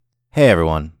Hey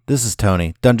everyone, this is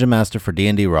Tony, Dungeon Master for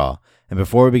D&D Raw, and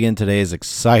before we begin today's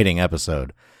exciting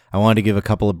episode, I wanted to give a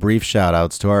couple of brief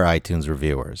shout-outs to our iTunes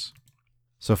reviewers.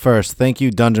 So first, thank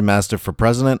you Dungeon Master for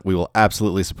President. We will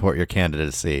absolutely support your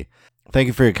candidacy. Thank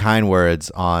you for your kind words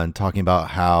on talking about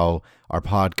how our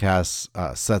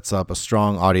podcast sets up a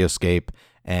strong audioscape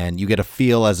and you get a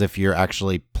feel as if you're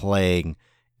actually playing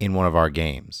in one of our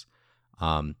games.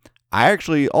 I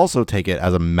actually also take it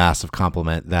as a massive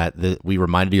compliment that we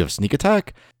reminded you of Sneak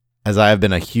Attack, as I have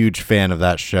been a huge fan of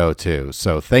that show too.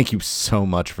 So thank you so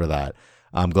much for that.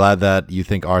 I'm glad that you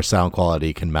think our sound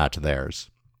quality can match theirs.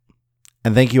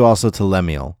 And thank you also to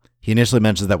Lemuel. He initially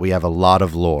mentions that we have a lot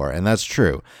of lore, and that's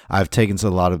true. I've taken a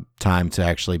lot of time to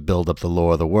actually build up the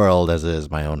lore of the world, as it is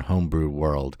my own homebrew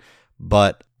world.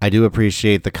 But I do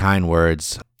appreciate the kind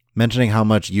words, mentioning how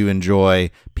much you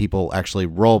enjoy people actually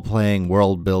role-playing,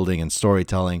 world-building, and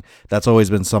storytelling. That's always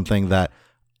been something that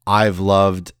I've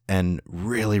loved and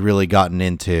really gotten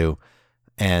into,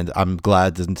 and I'm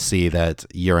glad to see that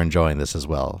you're enjoying this as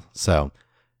well. So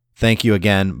thank you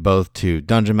again, both to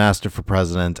Dungeon Master for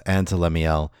President and to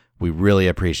Lemuel. We really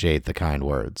appreciate the kind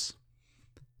words.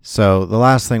 So the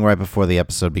last thing right before the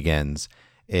episode begins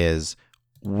is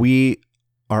we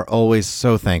are always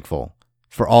so thankful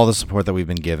for all the support that we've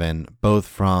been given, both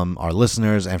from our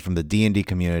listeners and from the D&D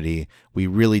community. We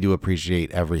really do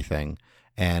appreciate everything.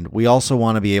 And we also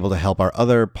want to be able to help our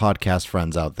other podcast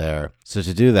friends out there. So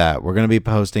to do that, we're going to be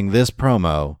posting this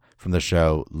promo from the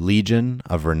show Legion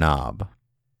of Renab.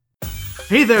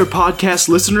 Hey there, podcast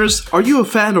listeners! Are you a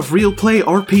fan of real play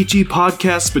RPG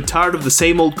podcasts but tired of the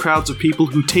same old crowds of people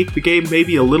who take the game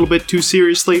maybe a little bit too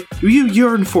seriously? Do you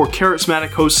yearn for charismatic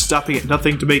hosts stopping at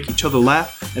nothing to make each other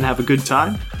laugh and have a good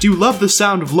time? Do you love the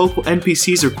sound of local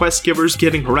NPCs or quest givers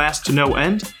getting harassed to no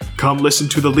end? Come listen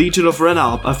to the Legion of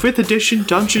Renab, a 5th edition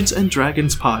Dungeons &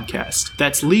 Dragons podcast.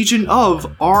 That's Legion of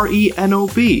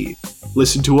RENOB.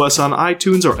 Listen to us on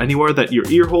iTunes or anywhere that your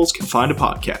earholes can find a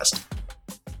podcast.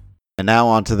 And now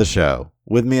on to the show.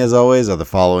 With me as always are the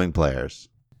following players.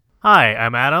 Hi,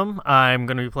 I'm Adam. I'm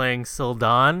going to be playing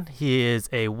Sildan. He is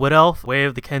a Wood Elf, Way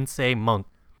of the Kensei monk.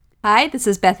 Hi, this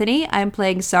is Bethany. I'm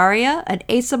playing Saria, an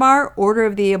Aasimar, Order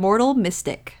of the Immortal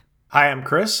Mystic. Hi, I'm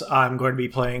Chris. I'm going to be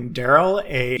playing Daryl,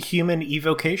 a human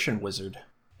evocation wizard.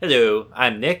 Hello,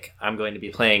 I'm Nick. I'm going to be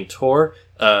playing Tor,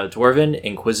 a Dwarven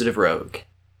Inquisitive Rogue.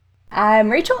 I'm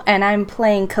Rachel, and I'm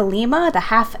playing Kalima, the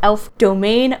half-elf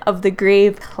Domain of the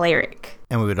Grave Cleric.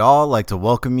 And we would all like to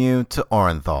welcome you to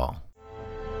Orenthal.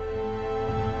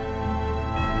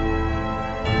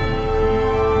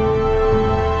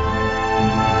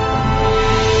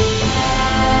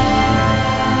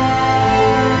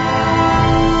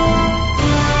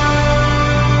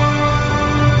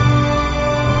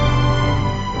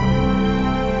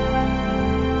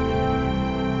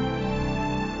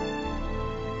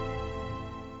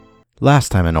 Last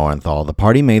time in Orenthal, the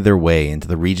party made their way into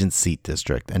the Regent's Seat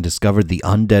district and discovered the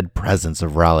undead presence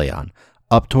of Rallion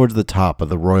up towards the top of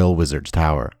the Royal Wizard's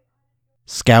Tower.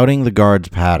 Scouting the guard's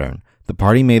pattern, the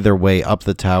party made their way up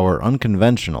the tower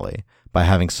unconventionally by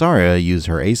having Saria use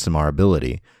her Aasimar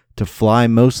ability to fly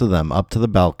most of them up to the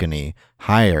balcony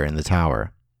higher in the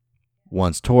tower.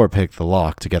 Once Tor picked the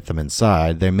lock to get them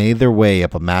inside, they made their way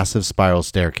up a massive spiral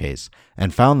staircase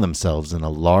and found themselves in a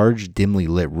large, dimly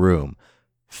lit room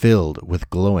filled with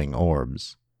glowing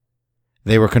orbs.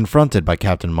 They were confronted by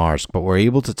Captain Marsk, but were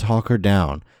able to talk her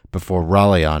down before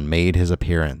Rallion made his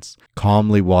appearance,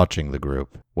 calmly watching the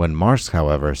group. When Marsk,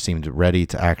 however, seemed ready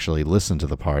to actually listen to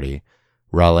the party,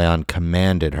 Rallion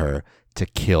commanded her to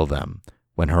kill them,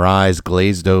 when her eyes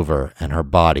glazed over and her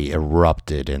body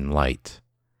erupted in light.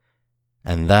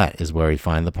 And that is where we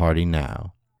find the party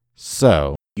now.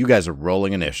 So, you guys are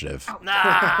rolling initiative.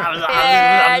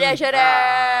 Yeah, initiative!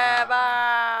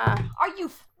 Are you...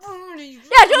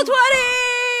 Natural 20!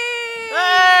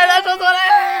 Hey, Natural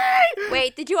 20!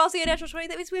 Wait, did you all see a natural 20?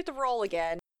 That means we have to roll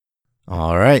again.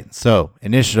 All right, so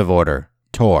initiative order.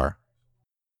 Tor.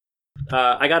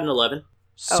 I got an 11.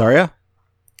 Saria?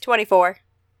 24.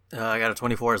 I got a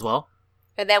 24 as well.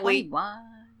 And then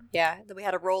then we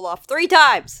had to roll off 3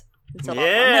 times.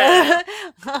 Yeah!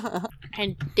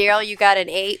 And Daryl, you got an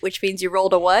 8, which means you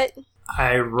rolled a what?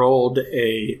 I rolled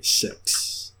a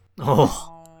 6. Oh.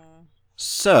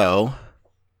 So,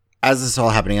 as this is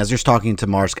all happening, as you're talking to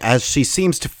Marsk, as she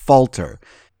seems to falter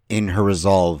in her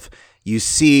resolve, you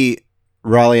see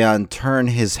Rallion turn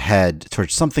his head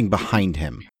towards something behind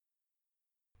him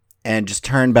and just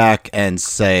turn back and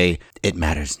say, "It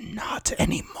matters not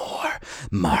anymore.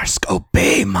 Marsk,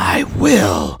 obey my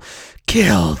will.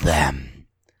 Kill them."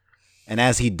 And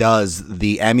as he does,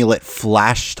 the amulet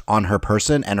flashed on her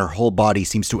person, and her whole body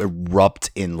seems to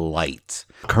erupt in light.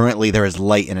 Currently, there is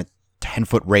light in a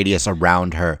 10-foot radius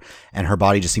around her, and her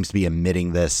body just seems to be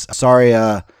emitting this.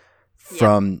 Saria,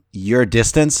 from your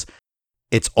distance,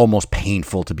 it's almost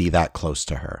painful to be that close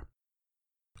to her.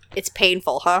 It's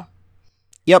painful, huh?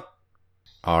 Yep.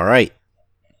 All right.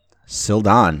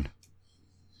 Sildan,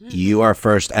 you are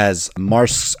first as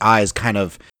Marsk's eyes kind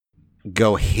of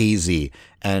go hazy,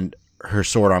 and her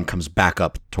sword arm comes back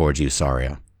up towards you,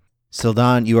 Saria.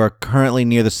 Sildan, you are currently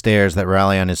near the stairs that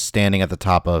Rallion is standing at the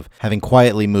top of, having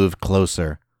quietly moved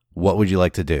closer. What would you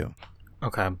like to do?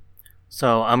 Okay.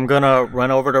 So I'm gonna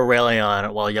run over to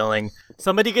Rayleon while yelling,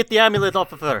 "Somebody get the amulet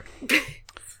off of her!"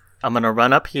 I'm gonna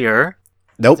run up here.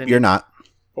 Nope, you're not.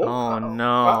 Oh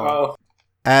no. Uh-oh.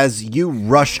 As you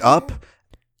rush up,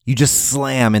 you just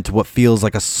slam into what feels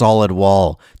like a solid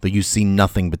wall, though you see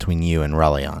nothing between you and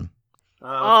Rallion.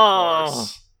 Oh.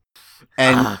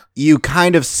 And you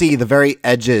kind of see the very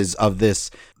edges of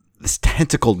this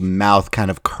tentacled mouth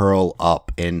kind of curl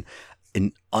up in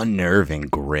an unnerving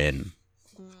grin.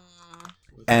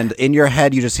 And in your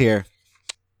head, you just hear,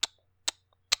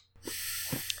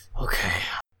 Okay.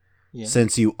 Yeah.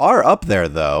 since you are up there,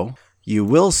 though, you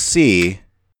will see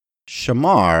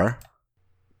Shamar,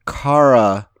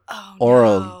 Kara,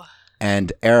 Oral,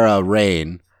 and Era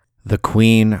Rain, the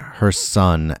queen, her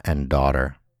son, and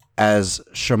daughter, as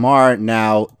Shamar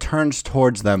now turns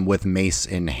towards them with mace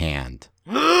in hand.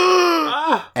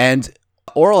 And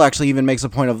Oral actually even makes a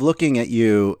point of looking at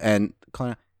you and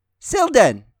calling out,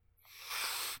 Sildan!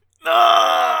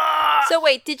 So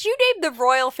wait, did you name the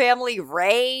royal family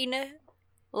Rain?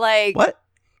 Like What?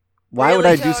 Why would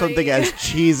Really, I do Tony? something as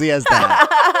cheesy as that?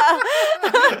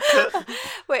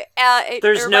 Wait,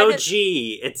 There's no reminded-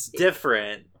 G. It's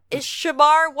different. Is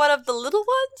Shamar one of the little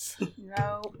ones?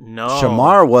 No.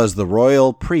 Shamar was the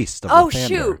royal priest of Oh Lathander.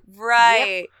 shoot!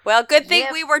 Right. Well, good thing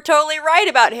we were totally right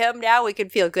about him. Now we can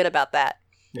feel good about that.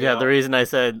 Yeah, the reason I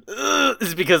said "Ugh,"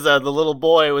 is because the little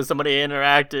boy was somebody I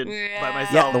interacted by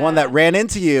myself. Yeah, the one that ran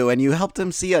into you, and you helped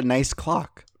him see a nice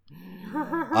clock.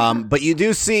 But you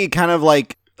do see kind of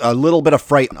like a little bit of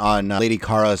fright on Lady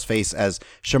Kara's face as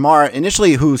Shamar,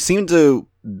 initially who seemed to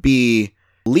be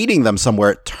leading them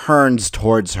somewhere, turns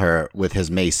towards her with his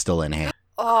mace still in hand.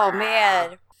 Oh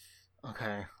man.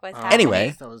 Okay. What's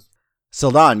Anyway, that was-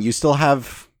 Sildan, you still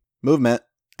have movement,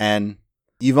 and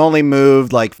you've only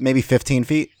moved like maybe 15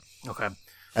 feet. Okay.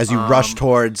 As you rush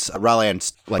towards Rallian,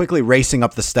 like quickly racing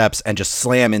up the steps and just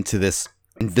slam into this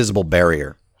invisible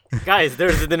barrier. Guys,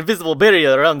 there's an invisible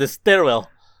barrier around this stairwell.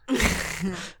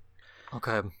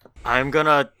 Okay. I'm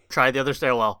gonna try the other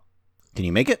stairwell. Can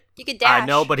you make it? You could dash. I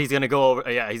know, but he's gonna go over.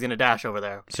 Yeah, he's gonna dash over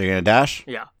there. So you're going to dash?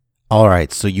 Yeah. All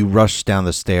right, so you rush down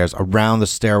the stairs, around the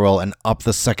stairwell, and up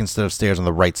the second set of stairs on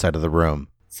the right side of the room.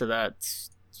 So that's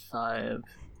 5,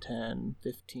 10,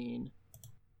 15.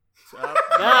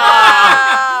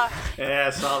 Yeah, I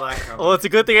saw that coming. Well, it's a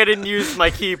good thing I didn't use my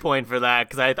key point for that,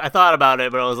 because I thought about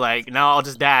it, but I was like, no, I'll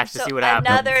just dash to So see what happens.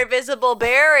 another invisible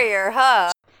barrier,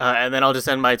 huh? And then I'll just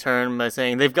end my turn by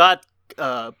saying, they've got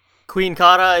Queen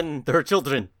Kara and her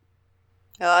children.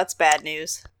 Oh, that's bad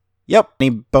news. Yep. Any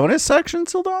bonus action,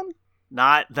 Sildan?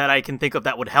 Not that I can think of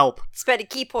that would help. Spend a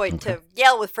key point to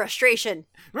yell with frustration.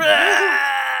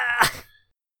 I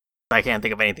can't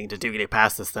think of anything to do to get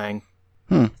past this thing.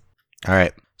 All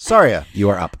right. Saria, you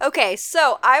are up. Okay,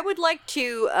 so I would like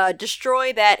to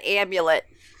destroy that amulet.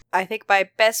 I think my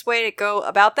best way to go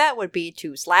about that would be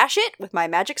to slash it with my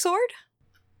magic sword.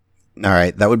 All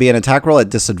right. That would be an attack roll at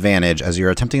disadvantage as you're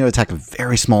attempting to attack a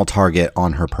very small target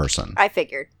on her person. I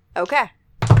figured. Okay.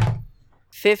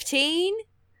 15?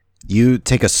 You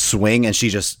take a swing and she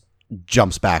just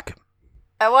jumps back.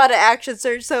 I want to action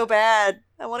surge so bad.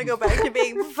 I want to go back to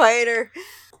being a fighter.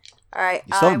 All right.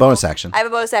 You still have a bonus action. I have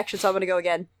a bonus action, so I'm going to go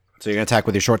again. So you're going to attack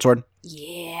with your short sword?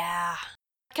 Yeah.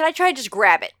 Can I try and just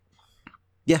grab it?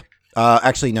 Yeah.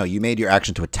 Actually, no. You made your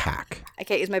action to attack. I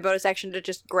can't use my bonus action to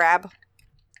just grab.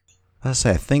 Let's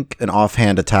say, I think an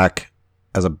offhand attack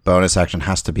as a bonus action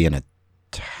has to be an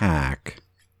attack.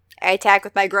 I attack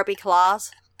with my gropey claws.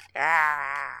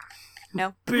 Ah.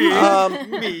 No?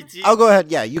 I'll go ahead.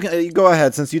 Yeah, you go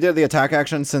ahead. Since you did the attack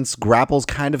action, since grapple's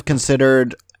kind of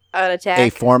considered An attack. a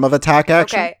form of attack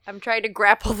action. Okay, I'm trying to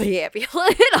grapple the amulet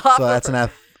off So of that's her. an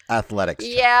athletics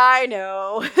check. Yeah, I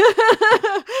know.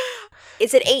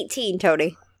 It's an 18,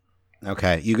 Tony.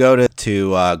 Okay, you go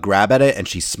to grab at it, and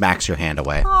she smacks your hand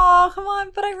away. Oh, come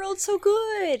on, but I rolled so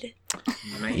good.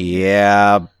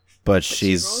 Yeah, but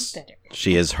she is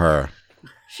her.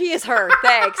 She is her.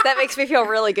 Thanks. That makes me feel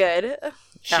really good.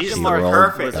 She's She more rolled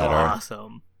perfect. better.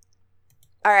 Awesome.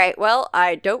 Alright, well,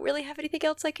 I don't really have anything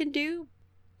else I can do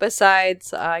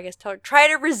besides, I guess, try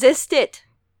to resist it.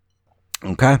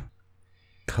 Okay.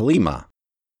 Kalima,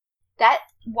 That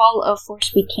wall of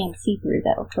force we can't see through,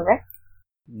 though, correct?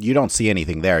 you don't see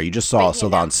anything there. You just saw But he Sildon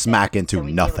announced smack it, into so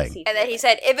we'd be able to nothing. see And then through he it.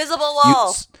 said, invisible You-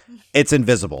 wall! it's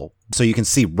invisible, so you can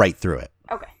see right through it.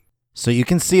 Okay. So you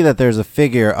can see that there's a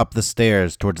figure up the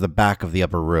stairs towards the back of the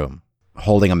upper room,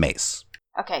 holding a mace.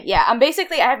 Okay, yeah.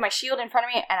 I have my shield in front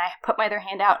of me, and I put my other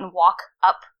hand out and walk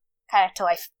up, kind of till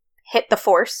I hit the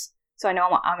force, so I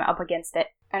know I'm up against it.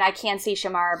 And I can see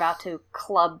Shamar about to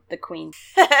club the queen.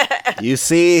 You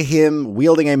see him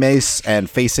wielding a mace and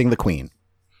facing the queen.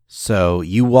 So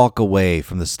you walk away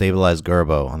from the stabilized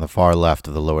Gerbo on the far left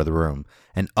of the lower of the room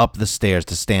and up the stairs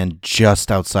to stand just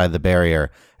outside the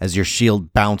barrier. As your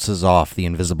shield bounces off the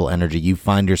invisible energy, you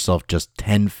find yourself just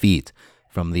 10 feet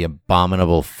from the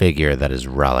abominable figure that is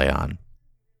Rallion.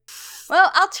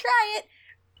 Well, I'll try it.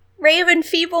 Ray of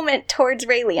Enfeeblement towards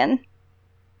Raelian.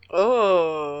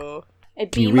 Oh. A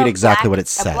Can you beam read of exactly what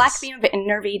it A black says? beam of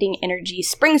enervating energy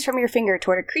springs from your finger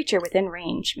toward a creature within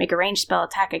range. Make a ranged spell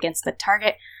attack against the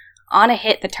target. On a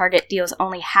hit, the target deals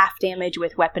only half damage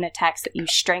with weapon attacks that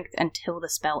use strength until the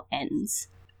spell ends.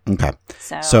 Okay.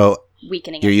 So, So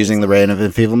weakening. you're it, using the Ray of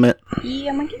Enfeeblement? basically.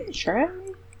 Yeah, I'm gonna give it a try.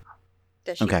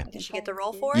 Does she, Okay. Does she get the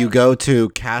roll for You it? go to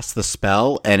cast the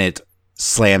spell and it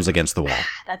slams against the wall.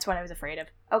 That's what I was afraid of.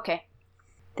 Okay.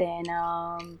 Then,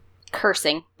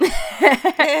 cursing.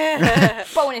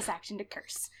 Bonus action to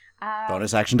curse.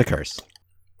 Bonus action to curse.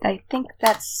 I think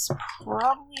that's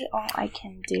probably all I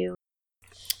can do.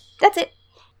 That's it.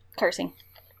 Cursing.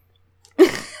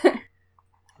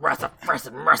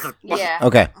 Yeah.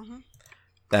 Okay.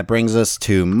 That brings us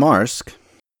to Marsk.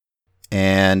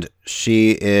 And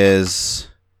she is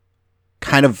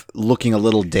kind of looking a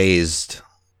little dazed.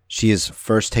 She is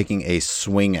first taking a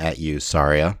swing at you,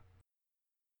 Saria.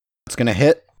 It's going to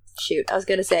hit. Shoot, I was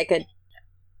gonna say I could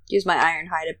use my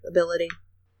Ironhide ability.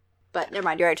 But never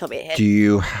mind, you already told me it hit. Do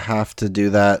you have to do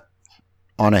that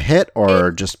on a hit or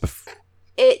just before?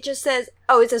 It just says,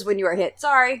 it says when you are hit.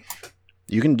 Sorry.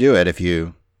 You can do it if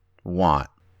you want.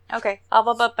 Okay, I'll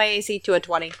bump up my AC to a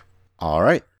 20. All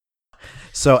right.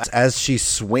 So as she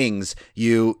swings,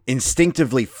 you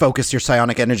instinctively focus your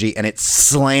psionic energy and it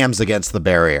slams against the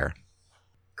barrier.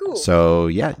 Cool. So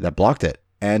yeah, that blocked it.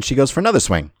 And she goes for another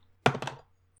swing.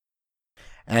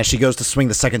 And as she goes to swing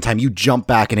the second time, you jump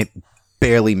back and it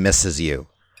barely misses you.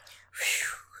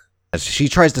 As she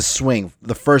tries to swing,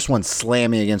 the first one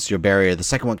slamming against your barrier, the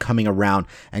second one coming around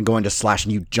and going to slash,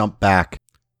 and you jump back.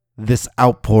 This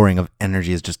outpouring of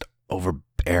energy is just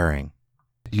overbearing.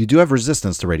 You do have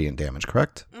resistance to radiant damage,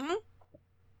 correct?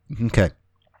 Mm-hmm. Okay.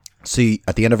 So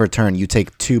at the end of her turn, you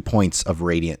take 2 points of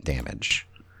radiant damage.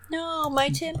 No, my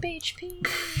temp HP.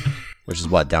 Which is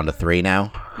what, down to 3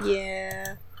 now?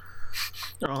 Yeah.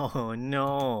 Oh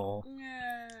no.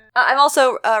 I'm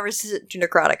also resistant to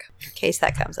necrotic, in case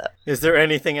that comes up. Is there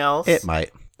anything else? It might.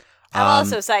 I'm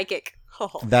also psychic.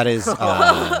 That is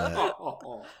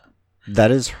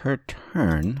that is her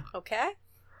turn. Okay.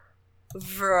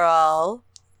 Vral.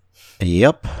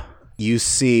 Yep. You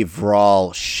see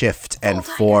Vral shift and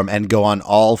form and go on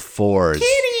all fours.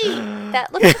 That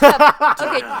looks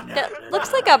like that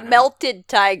looks like a melted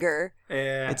tiger.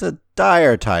 Yeah. It's a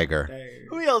dire tiger.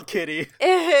 Who yelled kitty?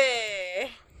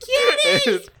 Kitty!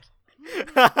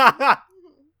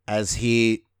 As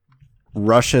he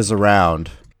rushes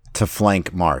around to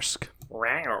flank Marsk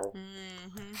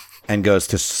and goes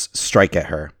to strike at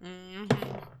her.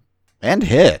 And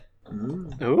hit.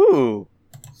 Ooh.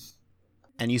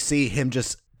 And you see him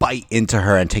just bite into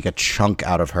her and take a chunk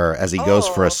out of her as he goes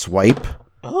for a swipe.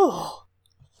 Oh.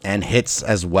 And hits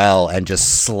as well and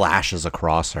just slashes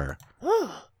across her.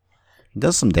 He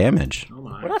does some damage.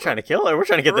 We're not trying to kill her. We're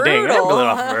trying to get the dang Brutal. amulet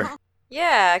off of her.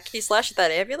 Yeah, can you slash at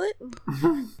that amulet?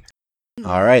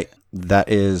 All right. That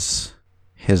is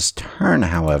his turn,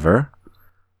 however.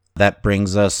 That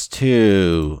brings us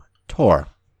to Tor.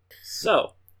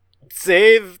 So,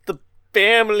 Save the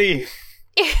family.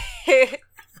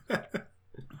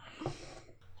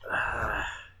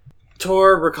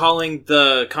 Tor, recalling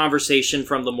the conversation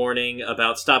from the morning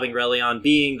about stopping Relion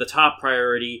being the top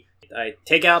priority, I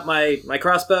take out my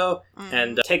crossbow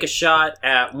and take a shot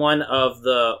at one of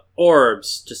the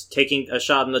orbs, just taking a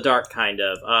shot in the dark, kind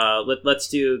of. Let's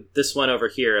do this one over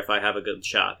here if I have a good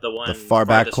shot. The one The far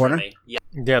back farthest from corner? me. Yeah.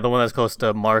 Yeah, the one that's close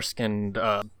to Marsk and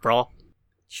Brawl.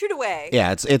 Shoot away.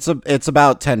 Yeah, it's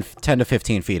about 10 to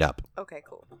 15 feet up. Okay,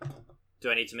 cool. Do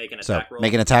I need to make an So, attack roll?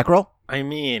 make an attack roll? I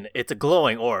mean, it's a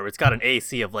glowing orb. It's got an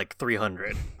AC of like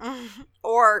 300.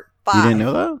 Or 5. You didn't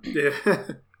know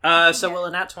that? Yeah. So will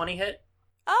a nat 20 hit?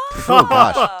 Oh,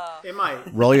 gosh. It might.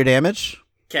 Roll your damage.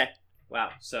 Okay. Wow.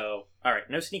 So, all right,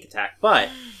 no sneak attack, but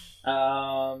You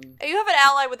have an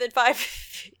ally within 5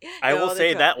 feet. I will No,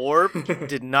 say they that orb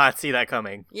did not see that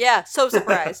coming. Yeah, so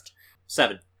surprised.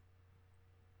 7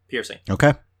 piercing.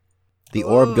 Okay. The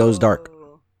orb goes dark.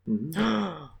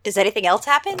 Ooh. Does anything else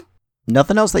happen?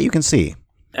 Nothing else that you can see.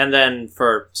 And then,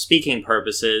 for speaking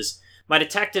purposes, my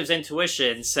detective's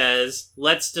intuition says,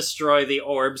 "Let's destroy the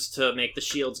orbs to make the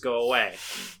shields go away."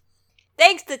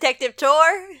 Thanks, Detective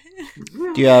Tor.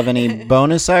 Do you have any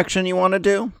bonus action you want to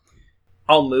do?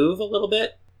 I'll move a little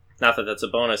bit. Not that that's a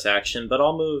bonus action, but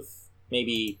I'll move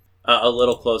maybe a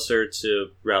little closer to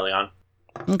Relion.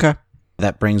 Okay.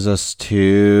 That brings us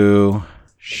to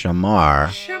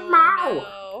Shamar.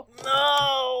 No.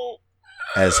 No!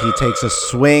 As he takes a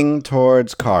swing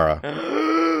towards Kara.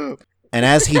 And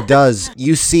as he does,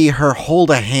 you see her hold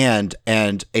a hand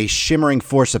and a shimmering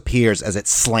force appears as it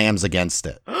slams against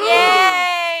it.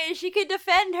 Yay! She can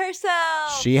defend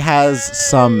herself. She has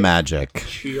some magic.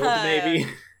 Shield, maybe.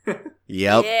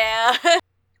 Yep. Yeah.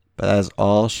 But that is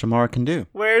all Shamar can do.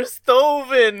 Where's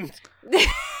Thoven?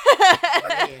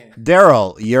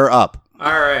 Daryl, you're up.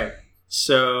 All right.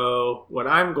 So what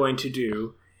I'm going to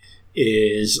do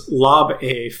is lob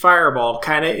a fireball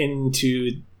kind of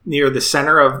into near the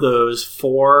center of those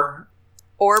 4.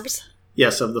 Orbs.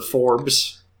 Yes, of the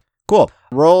forbs. Cool.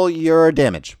 Roll your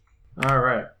damage. All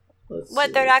right.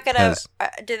 What? They're not gonna? Has-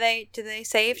 Do they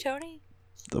save, Tony?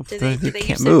 Do They they can't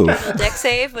use move. their little deck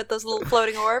save with those little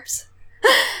floating orbs?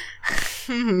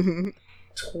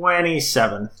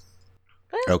 27.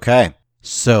 Okay.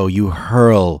 So you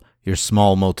hurl your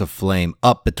small mote of flame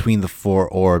up between the 4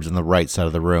 orbs on the right side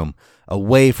of the room,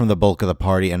 away from the bulk of the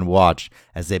party, and watch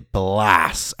as it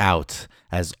blasts out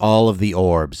as all of the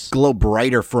orbs glow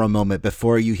brighter for a moment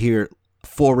before you hear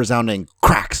 4 resounding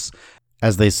cracks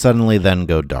as they suddenly then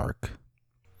go dark.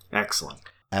 Excellent.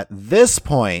 At this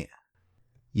point,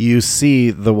 you see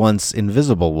the once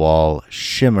invisible wall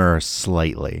shimmer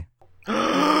slightly. All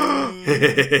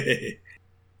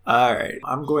right.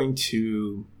 I'm going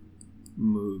to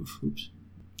move. Oops.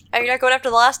 Are you not going after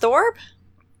the last orb?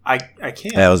 I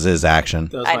can't. That was his action.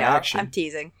 That was I my know. action. I'm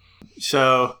teasing.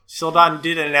 So Sildan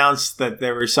did announce that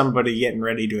there was somebody getting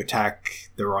ready to attack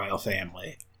the royal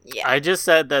family. Yeah. I just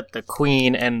said that the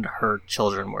queen and her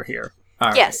children were here. All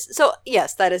right. Yes. So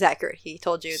yes, that is accurate. He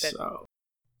told you that.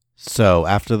 So,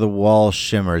 after the wall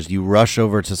shimmers, you rush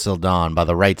over to Sildan by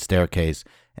the right staircase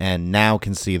and now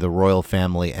can see the royal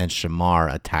family and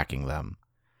Shamar attacking them.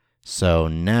 So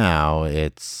now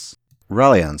it's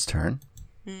Relion's turn.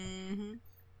 Mm-hmm.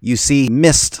 You see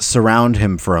mist surround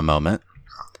him for a moment.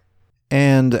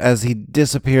 And as he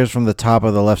disappears from the top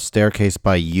of the left staircase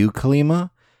by you,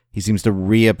 Kalima, he seems to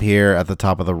reappear at the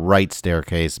top of the right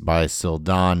staircase by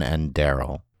Sildan and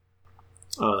Daryl.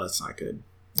 Oh, that's not good.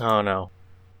 Oh no.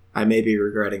 I may be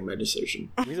regretting my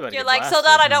decision. He's about to You're get like, blasted.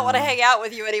 Soldan, I don't want to hang out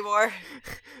with you anymore.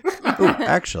 Ooh,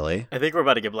 actually, I think we're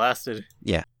about to get blasted.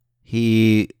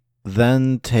 he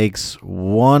then takes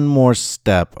one more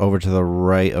step over to the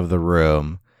right of the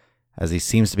room as he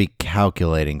seems to be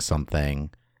calculating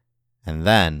something. And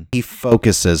then he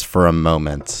focuses for a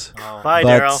moment. Bye,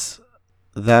 But Daryl.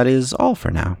 that is all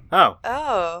for now. Oh,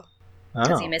 Oh.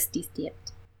 Because he misty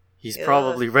stepped. he's Yeah.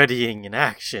 probably readying an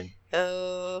action.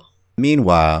 Oh.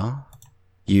 Meanwhile,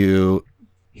 you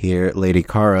hear Lady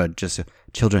Kara just,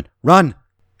 children, run!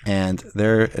 And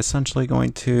they're essentially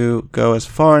going to go as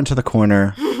far into the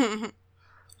corner.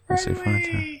 Let's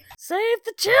see, Save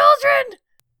the children!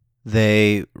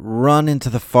 They run into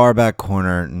the far back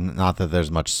corner, not that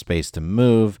there's much space to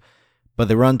move, but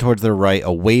they run towards their right,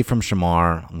 away from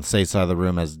Shamar, on the safe side of the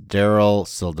room as Daryl,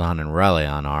 Sildan, and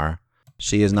Relion are.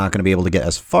 She is not going to be able to get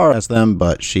as far as them,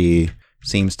 but she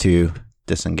seems to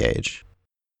disengage.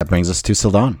 That brings us to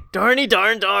Sildan. Darny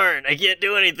darn! I can't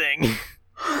do anything.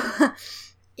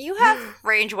 You have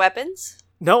range weapons.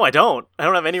 No, I don't. I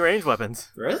don't have any ranged weapons.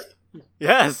 Really?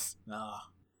 Yes. No.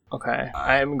 Okay.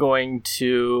 I'm going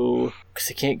to...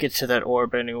 Because I can't get to that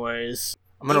orb anyways.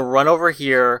 I'm going to run over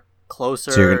here,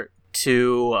 closer So you're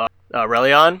to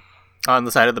Relion, on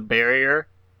the side of the barrier.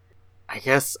 I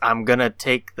guess I'm going to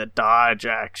take the dodge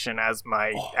action as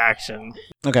my action.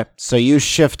 Okay, so you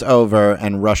shift over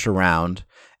and rush around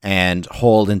and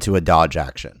hold into a dodge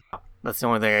action. That's the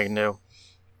only thing I can do.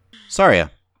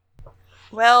 Saria.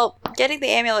 Well, getting the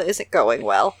amulet isn't going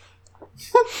well.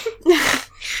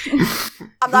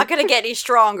 I'm not going to get any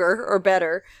stronger or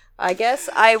better. I guess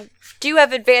I do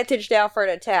have advantage now for an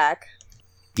attack.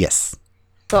 Yes.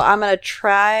 So I'm going to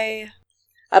try...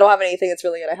 I don't have anything that's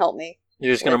really going to help me.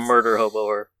 You're just going to Let's- murder Hobo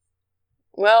her.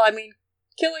 Well, I mean,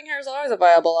 killing her is always a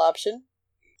viable option.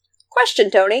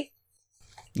 Question, Tony.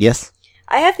 Yes.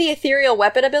 I have the ethereal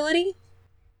weapon ability.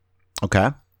 Okay.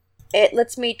 It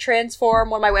lets me transform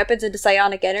one of my weapons into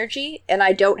psionic energy, and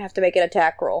I don't have to make an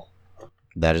attack roll.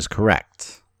 That is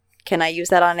correct. Can I use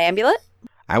that on an amulet?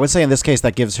 I would say in this case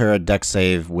that gives her a dex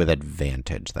save with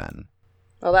advantage then.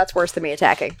 Well, that's worse than me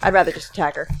attacking. I'd rather just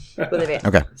attack her with advantage.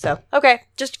 Okay. So, okay.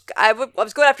 I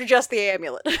was going after just the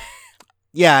amulet.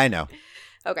 Yeah, I know.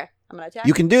 Okay. I'm going to attack.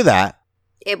 You can do that,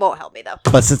 It won't help me, though.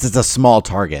 but since it's a small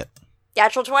target,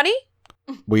 Natural 20?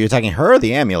 were you attacking her or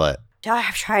the amulet?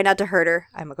 I'm trying not to hurt her.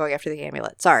 I'm going after the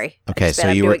amulet. Sorry. Okay, I just so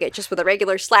meant I'm you were- doing it just with a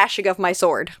regular slashing of my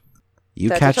sword. You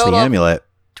That's a catch the total of amulet.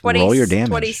 20, Roll your damage.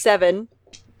 27.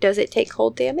 Does it take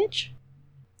cold damage?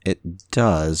 It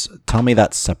does. Tell me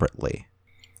that separately.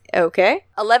 Okay.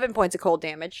 11 points of cold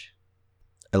damage.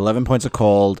 11 points of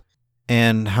cold.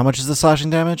 And how much is the slashing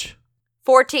damage?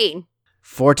 14.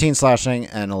 14 slashing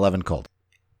and 11 cold.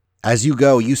 As you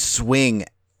go, you swing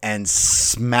and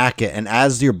smack it. And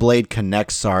as your blade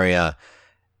connects, Saria,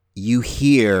 you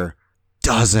hear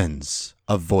dozens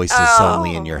of voices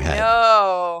suddenly in your head.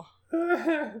 No.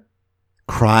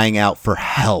 Crying out for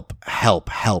help, help,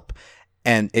 help.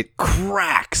 And it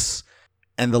cracks.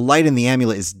 And the light in the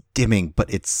amulet is dimming,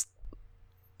 but it's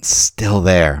still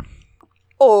there.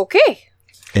 Okay.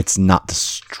 It's not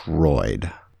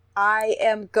destroyed. I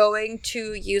am going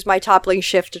to use my toppling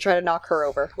shift to try to knock her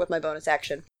over with my bonus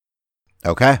action.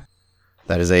 Okay.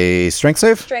 That is a strength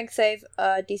save. Strength save,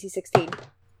 DC 16.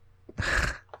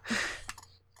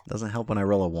 Doesn't help when I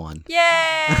roll a 1.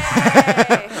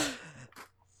 Yay!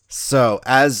 So,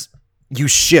 as you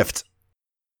shift,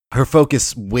 her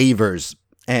focus wavers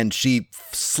and she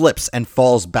slips and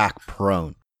falls back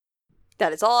prone.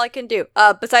 That is all I can do.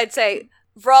 Besides say,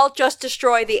 Vral, just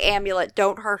destroy the amulet.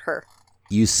 Don't hurt her.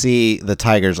 You see the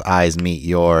tiger's eyes meet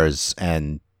yours,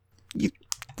 and you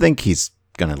think he's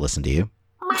going to listen to you.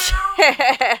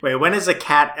 Wait, when has a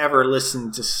cat ever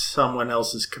listened to someone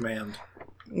else's command?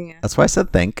 Yeah. That's why I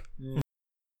said think.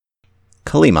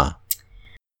 Kalima.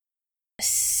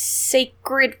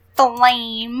 Sacred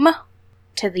flame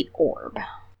to the orb.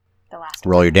 The last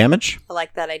one. Roll your damage. I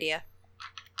like that idea.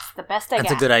 It's the best I That's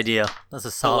got. a good idea. That's a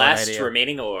The solid last idea.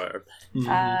 remaining orb.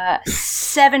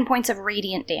 7 points of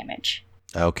radiant damage.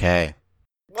 Okay.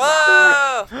 Whoa!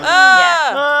 Ah!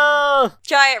 Oh!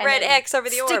 Giant And red then X over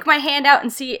the orb. Stick my hand out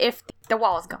and see if the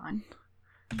wall is gone.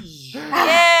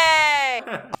 Yay!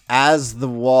 As the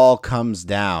wall comes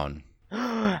down,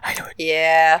 I know it.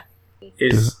 Yeah.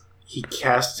 Is he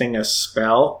casting a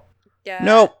spell? Yeah.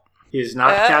 nope, He is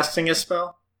not casting a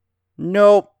spell?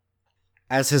 nope.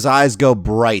 As his eyes go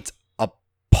bright, a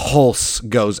pulse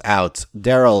goes out.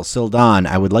 Daryl, Sildan,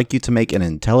 I would like you to make an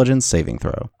intelligence saving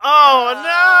throw. Oh,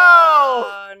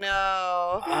 Oh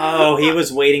no. Oh, he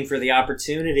was waiting for the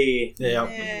opportunity. Yeah.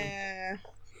 Yeah.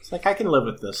 It's like, I can live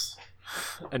with this.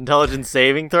 no! Intelligence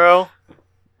saving throw?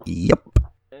 Yep.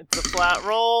 It's a flat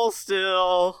roll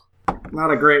still.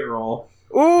 Not a great roll.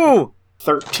 Ooh!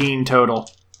 13 total.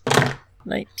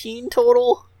 19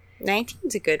 total?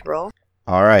 19's a good roll.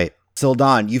 All right.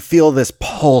 Sildan, you feel this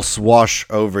pulse wash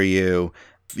over you.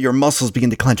 Your muscles begin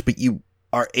to clench, but you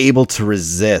are able to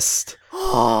resist.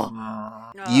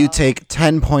 You take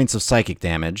 10 points of psychic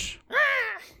damage.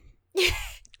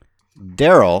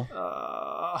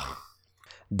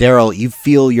 Daryl, you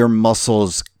feel your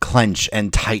muscles clench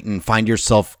and tighten, find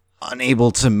yourself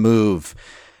unable to move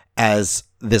as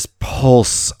this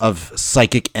pulse of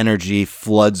psychic energy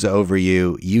floods over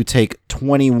you. You take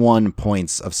 21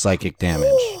 points of psychic damage.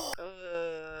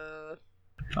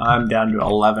 I'm down to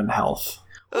 11 health.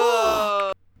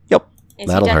 Yep, Is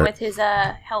that'll he done hurt. with his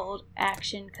held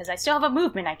action? Because I still have a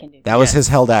movement I can do. That was his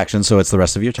held action, so it's the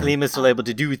rest of your turn. Kalima's still able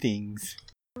to do things.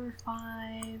 4,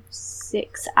 5,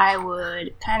 6. I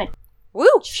would kind of Woo!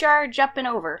 charge up and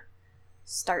over.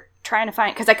 Start trying to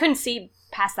find, because I couldn't see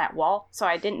past that wall, so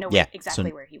I didn't know Yeah, exactly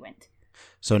so- where he went.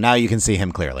 So now you can see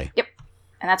him clearly.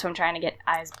 And that's when I'm trying to get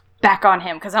eyes back on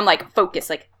him, because I'm like focused.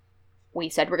 Like we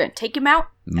said, we're gonna take him out.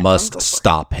 That's what I'm Must going for.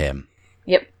 stop him.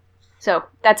 Yep. So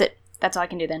that's it. That's all I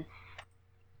can do then.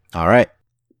 All right.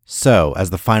 So, as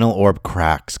the final orb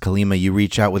cracks, Kalima, you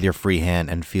reach out with your free hand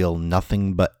and feel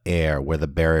nothing but air where the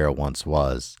barrier once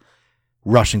was.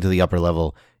 Rushing to the upper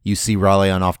level, you see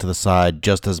Raleon off to the side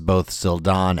just as both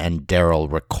Sildan and Daryl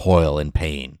recoil in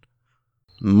pain.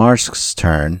 Marsk's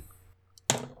turn.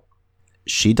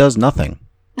 She does nothing.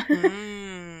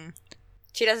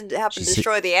 She doesn't happen to She-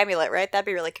 destroy the amulet, right? That'd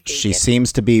be really convenient. She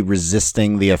seems to be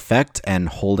resisting the effect and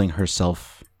holding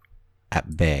herself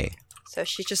at bay. So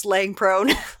she's just laying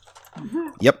prone.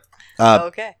 Yep.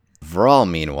 Okay. Vral,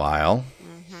 meanwhile,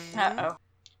 Uh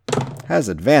oh. has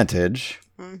advantage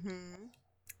Mm-hmm.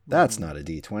 That's not a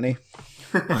D20.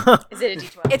 Is it a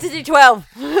D12? It's a D12.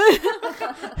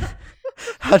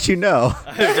 How'd you know?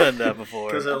 I've done that before.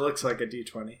 Because it looks like a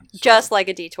D20. Just like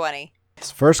a D20.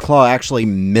 His first claw actually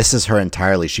misses her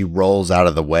entirely. She rolls out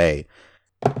of the way.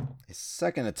 His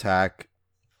second attack.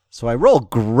 So I roll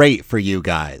great for you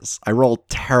guys. I roll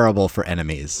terrible for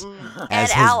enemies. As And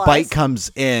his allies. bite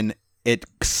comes in, it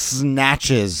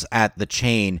snatches at the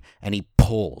chain and he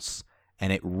pulls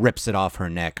and it rips it off her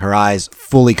neck. Her eyes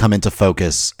fully come into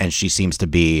focus and she seems to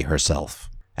be herself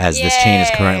as this chain is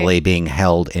Yay. currently being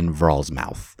held in Vral's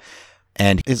mouth.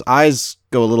 And his eyes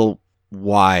go a little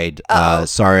wide. Uh-oh.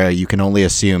 Saria, you can only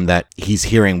assume that he's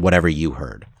hearing whatever you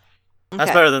heard. That's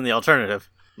Okay. better than the alternative.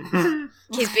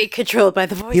 He's being controlled by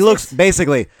the voices.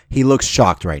 He looks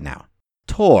shocked right now.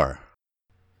 Tor.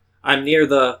 I'm near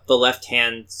the left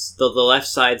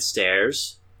side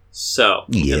stairs. So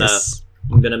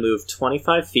I'm gonna move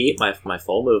 25 feet, my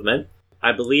full movement.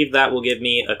 I believe that will give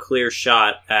me a clear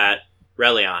shot at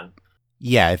Relion.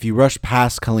 Yeah, if you rush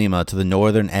past Kalima to the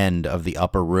northern end of the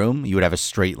upper room, you would have a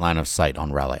straight line of sight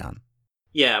on Relion.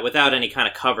 Yeah, without any kind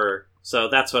of cover. So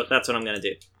that's what I'm gonna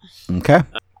do. Okay.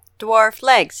 Dwarf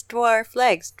legs, dwarf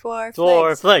legs, dwarf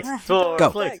Dwarf legs. legs, dwarf Go,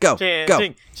 legs. go,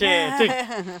 Chanting,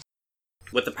 chanting.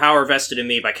 With the power vested in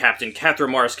me by Captain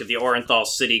Kathramarsk of the Orenthal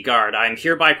City Guard, I am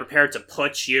hereby prepared to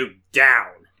put you down.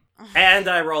 And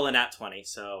I roll a nat 20,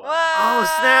 so... Oh,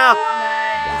 snap!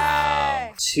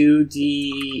 Wow.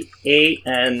 2d8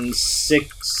 and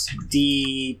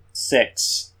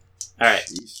 6d6. Alright.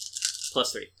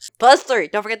 Plus 3.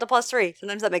 +3. Don't forget the +3.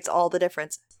 Sometimes that makes all the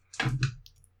difference.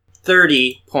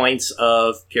 30 points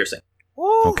of piercing.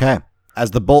 Okay.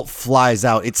 As the bolt flies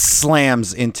out, it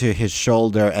slams into his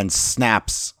shoulder and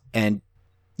snaps, and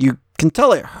you can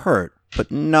tell it hurt,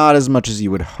 but not as much as you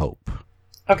would hope.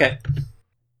 Okay.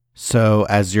 So,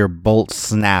 as your bolt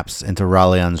snaps into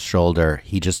Ralion's shoulder,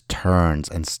 he just turns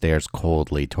and stares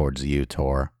coldly towards you,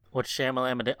 Tor. What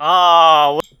Shamalama did?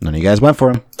 Oh, None of you guys went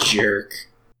for him. Jerk.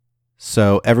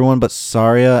 So, everyone but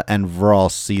Saria and Vral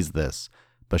sees this,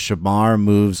 but Shamar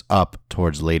moves up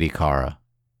towards Lady Kara.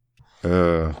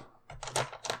 Okay.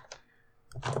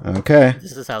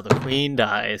 this is how the queen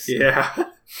dies. Yeah.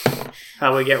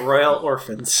 How we get royal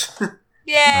orphans.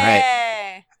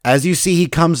 Yay! As you see, he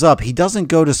comes up. He doesn't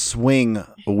go to swing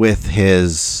with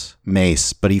his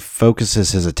mace, but he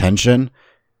focuses his attention,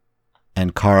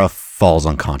 and Kara falls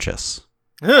unconscious.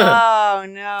 Oh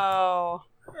no.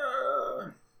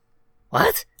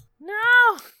 What? No!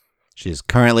 She is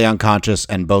currently unconscious,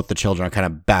 and both the children are kind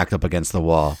of backed up against the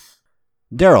wall.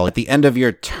 Daryl, at the end of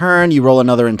your turn, you roll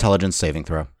another intelligence saving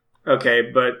throw. Okay,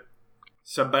 but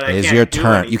I It is can't your do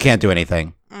turn. anything. You can't do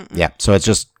anything. Mm-mm. Yeah, so it's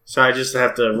just, So I just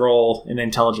have to roll an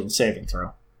intelligence saving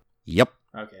throw. yep.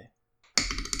 Okay.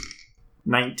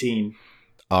 19.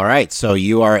 All right, so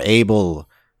you are able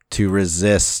to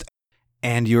resist,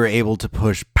 and you are able to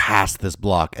push past this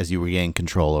block as you regain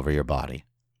control over your body.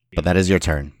 But that is your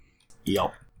turn.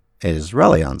 Yup. It is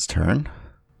Relion's turn.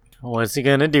 What's he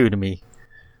gonna do to me?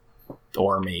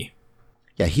 Or me.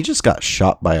 Yeah, he just got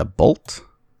shot by a bolt.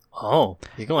 Oh,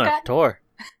 he's going after Tor.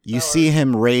 You see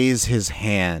him raise his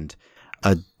hand.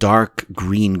 A dark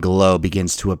green glow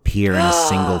begins to appear in a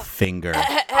single finger.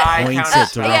 I Points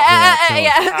counter it directly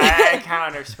at Tor. I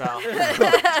counter spell.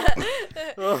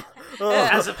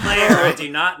 As a player, I do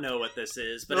not know what this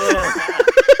is, but it's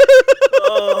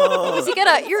Is he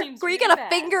gonna? Were you gonna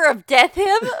finger of death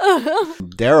him?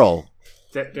 Daryl,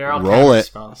 Daryl Roll it.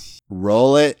 counterspells.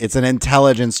 roll it. It's an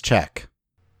intelligence check.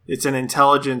 It's an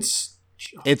intelligence.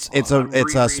 It's a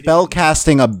Rereading. spell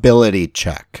casting ability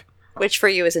check. Which for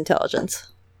you is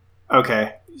intelligence.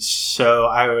 Okay, so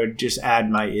I would just add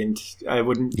my int. I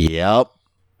wouldn't. Yep.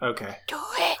 Okay. Do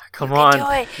it. Come You on. can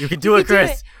do it. You can do it, can do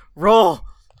Chris. Roll.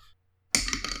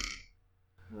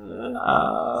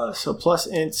 So plus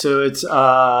int. So it's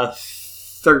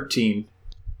 13.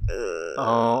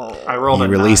 Oh. I rolled You a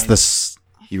release 9. this.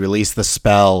 You release the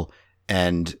spell,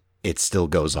 and it still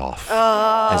goes off.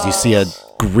 Oh. As you see a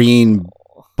green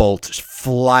bolt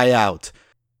fly out.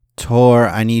 Tor,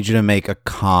 I need you to make a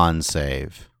con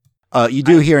save. You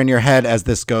do hear in your head as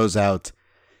this goes out,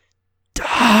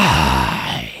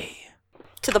 die.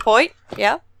 To the point.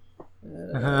 Yeah.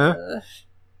 Uh-huh.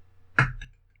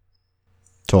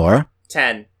 Tor.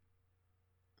 10.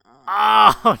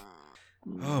 Oh.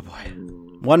 Oh boy.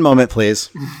 One moment, please.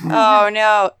 Oh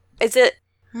no. Is it?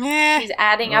 He's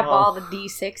adding up all the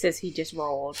d6s he just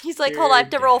rolled. He's like, hold on, I have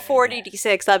to roll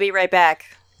 4d6. I'll be right back.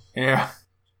 Yeah.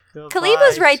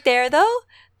 Kalima's right there, though.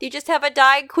 You just have a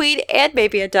dying queen and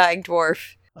maybe a dying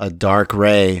dwarf. A dark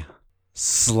ray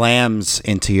slams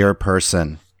into your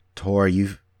person, Tor,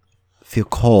 you feel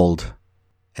cold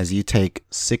as you take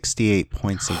 68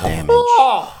 points of damage.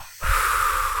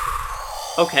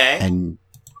 Okay. And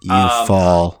you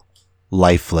fall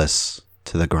lifeless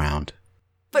to the ground.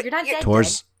 But You're not dead.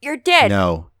 Tor's You're dead.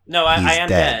 no. No, I He's am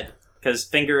dead. dead. Because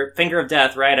finger of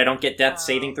death, right? I don't get death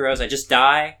saving throws. I just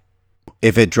die.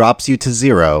 If it drops you to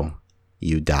 0,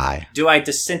 you die. Do I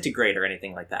disintegrate or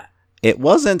anything like that? It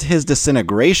wasn't his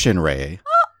disintegration ray.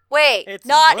 Wait, It's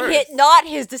not worse. not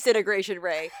his disintegration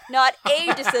ray, not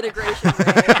a disintegration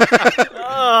ray.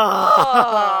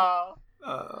 Oh.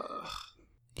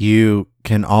 You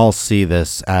can all see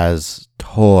this as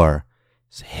Tor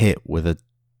is hit with a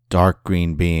dark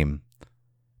green beam.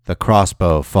 The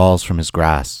crossbow falls from his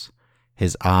grasp.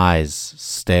 His eyes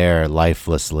stare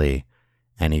lifelessly,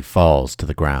 and he falls to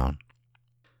the ground.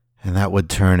 And that would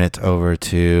turn it over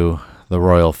to the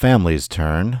royal family's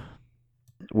turn.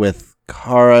 With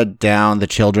Kara down, the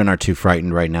children are too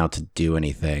frightened right now to do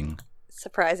anything.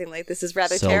 Surprisingly, this is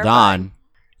rather terrifying. Sildon,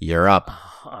 you're up.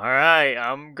 Alright,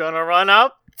 I'm gonna run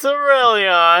up to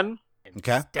Relion and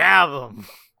Okay. stab him.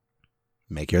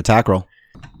 Make your attack roll.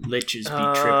 Liches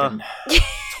be tripping.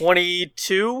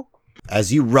 22?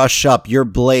 As you rush up, your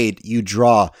blade you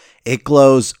draw, it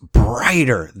glows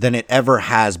brighter than it ever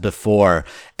has before,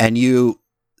 and you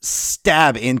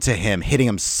stab into him, hitting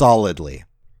him solidly.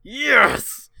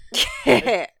 Yes!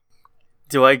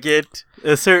 Do I get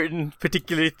a certain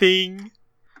particular thing?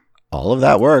 All of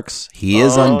that works. He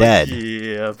is Oh, undead.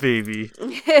 Yeah, baby.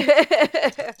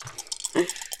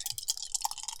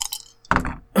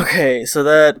 Okay, so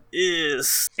that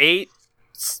is 8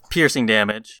 piercing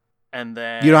damage, and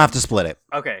then... You don't have to split it.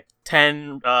 Okay,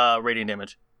 10 radiant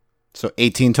damage. So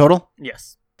 18 total?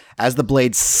 Yes. As the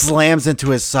blade slams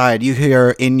into his side, you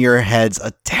hear in your heads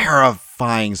a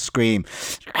terrifying scream.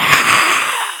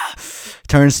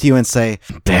 Turns to you and say,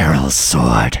 "Beryl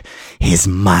sword. His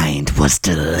mind was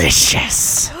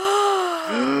delicious."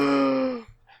 Oh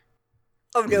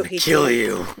no, he Kill did.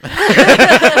 you.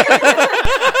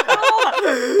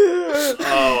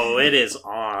 Oh, it is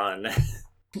on.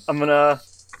 I'm gonna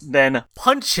then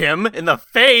punch him in the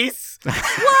face.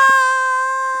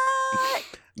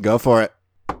 Go for it.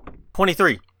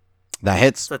 23. That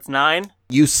hits. So that's 9.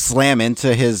 You slam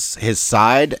into his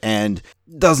side and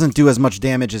doesn't do as much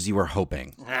damage as you were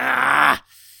hoping. Ah!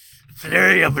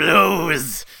 Flurry of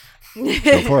blows.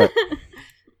 Go for it.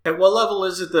 At what level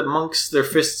is it that monks, their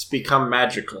fists become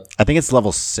magical? I think it's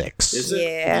level 6. Is it?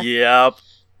 Yeah. Yep.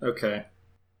 Okay.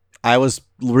 I was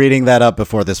reading that up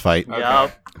before this fight. Okay.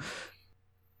 Yep.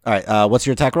 All right, what's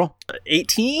your attack roll?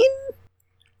 18?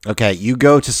 Okay, you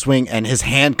go to swing and his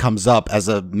hand comes up as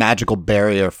a magical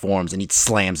barrier forms and he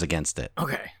slams against it.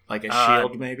 Okay. Like a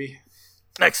shield, maybe?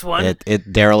 Next one.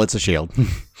 Daryl, it's a shield.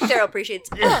 Daryl appreciates.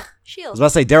 Oh, I was shield. about to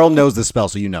say, Daryl knows the spell,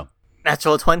 so you know.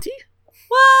 Natural 20?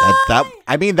 What?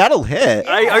 I mean, that'll hit.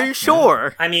 Are you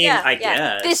sure? I mean, I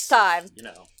guess. This time. You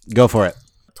know. Go for it.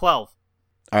 12.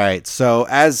 All right, so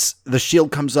as the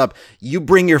shield comes up, you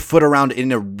bring your foot around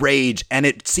in a rage, and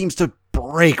it seems to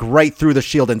break right through the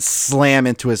shield and slam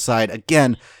into his side.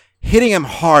 Again, hitting him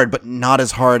hard, but not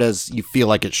as hard as you feel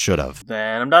like it should have.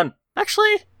 Then I'm done.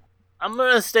 Actually, I'm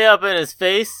gonna stay up in his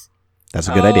face. That's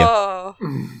a good idea. Oh.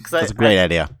 That's a great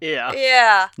idea. Yeah.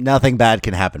 Yeah. Nothing bad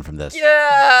can happen from this.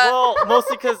 Yeah. Well,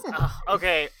 mostly because...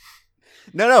 okay.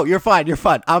 No, you're fine. You're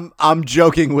fine. I'm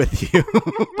joking with you.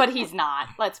 But he's not.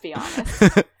 Let's be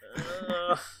honest.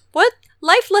 What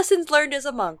life lessons learned as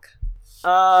a monk?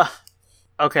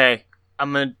 Okay.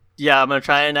 I'm gonna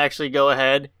try and actually go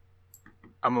ahead.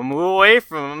 I'm gonna move away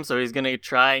from him, so he's gonna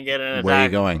try and get an attack Where are you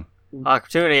going?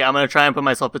 opportunity. I'm gonna try and put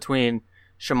myself between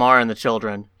Shamar and the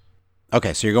children.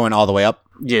 Okay, so you're going all the way up?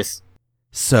 Yes.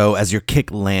 So as your kick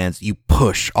lands, you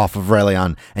push off of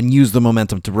Relion and use the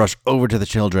momentum to rush over to the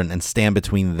children and stand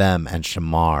between them and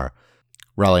Shamar.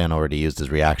 Relion already used his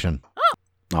reaction.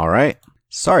 All right.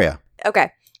 Saria.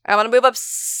 Okay. I'm going to move up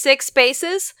 6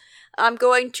 spaces. I'm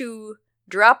going to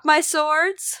drop my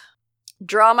swords,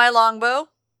 draw my longbow,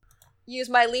 use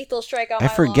my lethal strike on I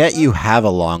my forget longbow. you have a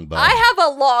longbow. I have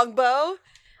a longbow.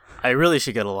 I really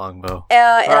should get a longbow.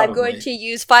 And I'm going Probably. to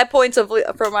use 5 points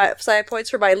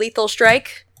for my lethal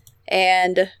strike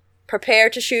and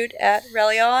prepare to shoot at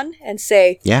Relion and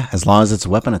say, Yeah, as long as it's a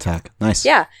weapon attack. Nice.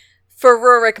 yeah, for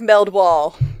Rurik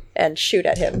Meldwall, and shoot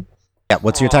at him. Yeah,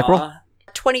 what's your attack roll?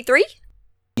 23?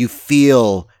 You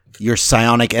feel your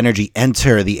psionic energy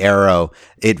enter the arrow.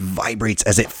 It vibrates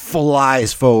as it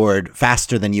flies forward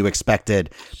faster than you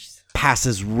expected,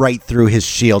 passes right through his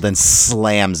shield and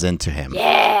slams into him.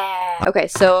 Yeah. Okay,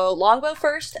 so longbow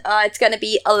first. It's going to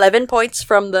be 11 points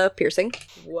from the piercing.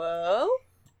 Whoa.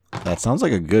 That sounds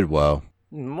like a good woe.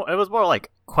 It was more like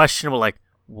questionable, like,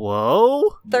 whoa?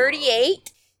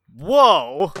 38.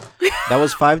 Whoa! That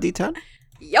was 5d10?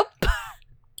 Yep.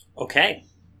 Okay.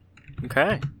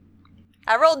 Okay.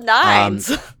 I rolled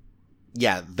 9s.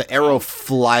 Yeah, the arrow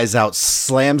flies out,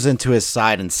 slams into his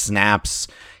side, and snaps.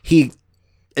 He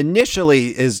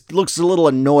initially looks a little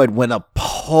annoyed when a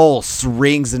pulse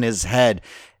rings in his head.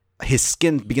 His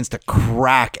skin begins to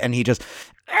crack, and he just...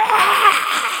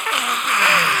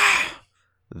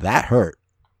 That hurt.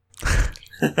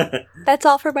 That's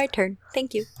all for my turn.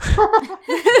 Thank you.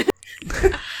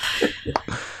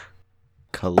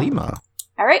 Kalima.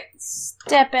 All right,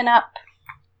 stepping up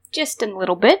just a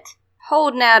little bit,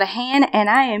 holding out a hand, and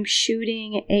I am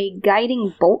shooting a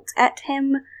guiding bolt at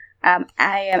him. I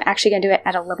am actually going to do it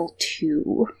at a level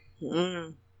 2.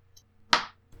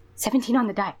 17 on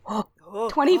the die.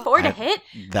 24 to hit.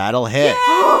 That'll hit.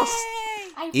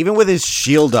 Even with his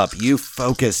shield up, you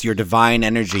focus your divine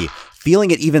energy,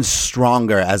 feeling it even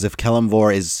stronger, as if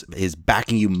Kelemvor is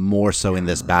backing you more so in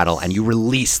this battle, and you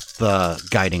release the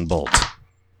guiding bolt.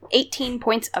 18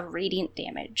 points of radiant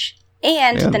damage.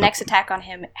 And the next attack on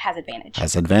him has advantage.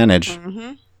 Has advantage.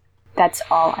 Mm-hmm. That's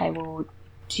all I will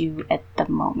do at the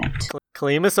moment.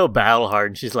 Kalima's so battle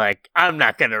hard, and she's like, I'm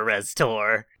not gonna res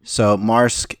Tor. So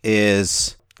Marsk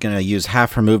is going to use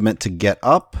half her movement to get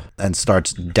up and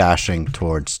starts dashing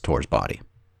towards Tor's body.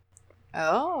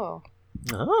 Oh.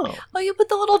 Oh. Oh, you put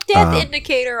the little death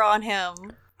indicator on him.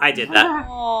 I did that.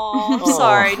 Oh, I'm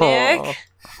sorry, Nick.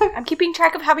 I'm keeping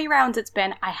track of how many rounds it's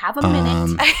been. I have a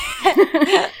minute.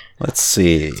 Let's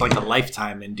see. It's like a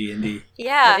lifetime in D&D.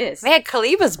 Yeah. It is. Man,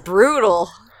 Kalima's brutal.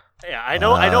 Yeah, I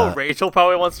know Rachel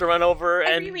probably wants to run over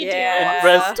and, really do. and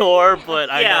res Tor,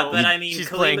 but I Yeah, know but I mean, she's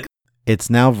Kalima- playing.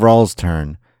 It's now Vral's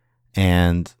turn,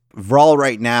 and Vral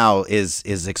right now is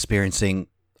experiencing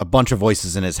a bunch of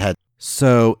voices in his head.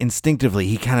 So instinctively,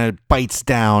 he kind of bites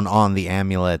down on the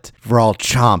amulet. Vral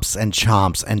chomps and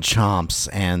chomps and chomps,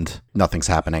 and nothing's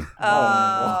happening.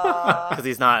 Because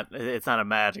it's not a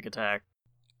magic attack.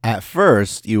 At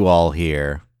first, you all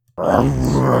hear... Oh,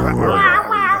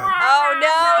 no.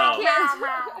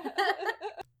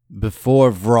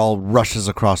 Before Vral rushes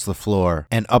across the floor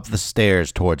and up the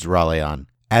stairs towards Raleon.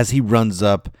 As he runs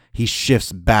up, he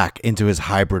shifts back into his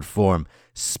hybrid form,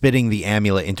 spitting the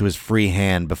amulet into his free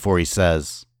hand before he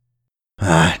says,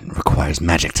 it requires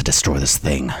magic to destroy this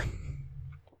thing.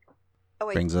 Oh,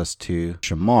 wait. Brings us to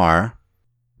Shamar,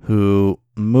 who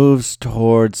moves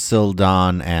towards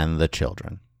Sildon and the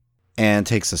children. And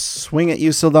takes a swing at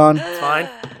you, Sildon. It's fine.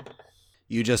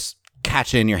 You just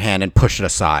catch it in your hand and push it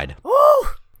aside. Woo!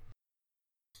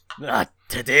 Not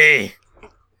today.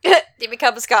 Do you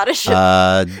become Scottish?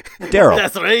 Daryl.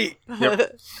 That's right.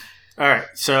 All right,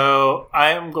 so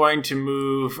I am going to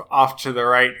move off to the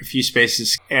right a few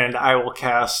spaces, and I will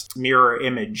cast Mirror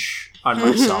Image on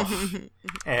myself.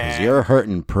 Because you're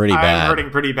hurting pretty bad. I'm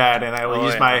hurting pretty bad, and I will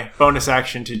use my bonus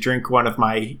action to drink one of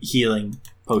my healing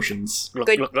potions.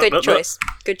 Good choice.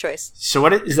 Good choice. So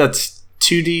what is that's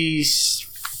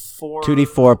 2d4?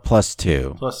 2d4 plus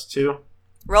 2. Plus 2.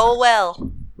 Roll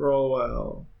well. Roll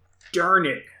well. Darn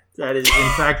it. That is, in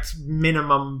fact,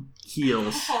 minimum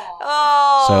heals.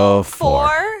 Oh. So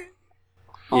 4.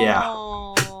 Yeah.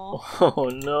 Oh. Oh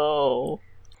no.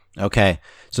 Okay,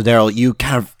 so Daryl, you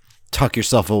kind of tuck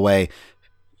yourself away,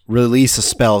 release a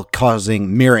spell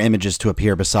causing mirror images to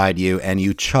appear beside you, and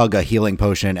you chug a healing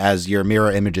potion as your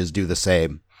mirror images do the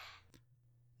same.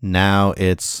 Now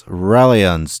it's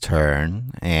Raleon's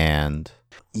turn, and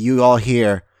you all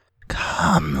hear,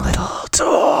 "Come, little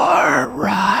Tor,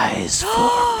 rise for me."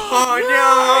 Oh,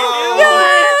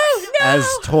 no! As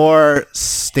Tor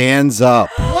stands up.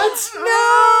 What?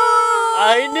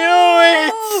 I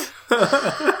knew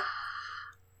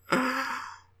it!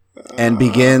 And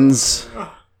begins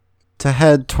to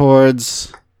head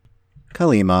towards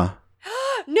Kalima.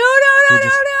 No.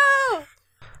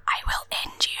 I will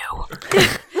end you.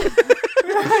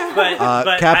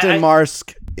 But Captain I-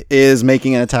 Marsk is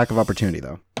making an attack of opportunity,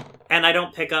 though. And I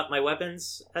don't pick up my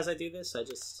weapons as I do this. I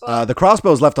just... The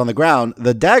crossbow is left on the ground.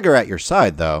 The dagger at your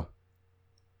side, though.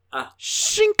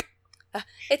 Shink!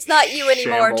 It's not you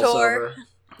anymore, Shambles Tor. over.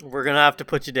 We're gonna have to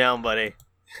put you down, buddy.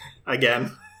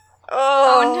 Again.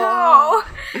 Oh,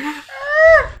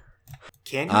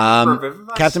 Can you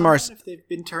revivify Captain someone Mars- if they've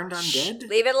been turned undead?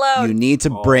 Leave it alone. You need to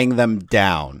bring them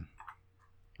down.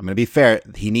 I'm going to be fair.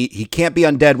 He can't be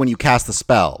undead when you cast the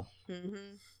spell. Mm-hmm.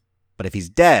 But if he's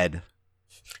dead...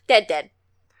 Dead.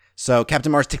 So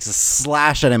Captain Mars takes a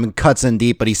slash at him and cuts in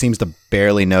deep, but he seems to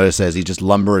barely notice as he just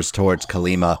lumbers towards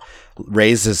Kalima,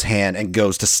 raises his hand, and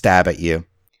goes to stab at you.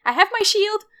 I have my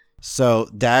shield. So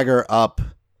dagger up,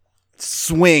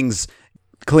 swings,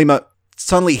 Kalima,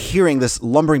 suddenly hearing this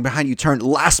lumbering behind you, turn,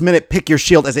 last minute pick your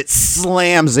shield as it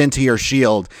slams into your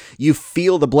shield. You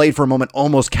feel the blade for a moment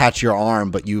almost catch your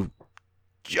arm, but you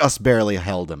just barely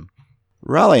held him.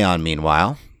 Raleon,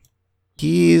 meanwhile,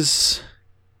 he's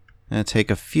going to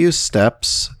take a few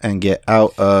steps and get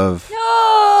out of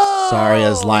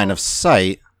Saria's line of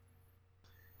sight.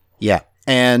 Yeah,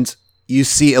 and you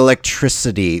see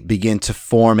electricity begin to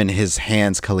form in his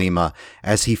hands, Kalima,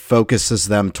 as he focuses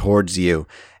them towards you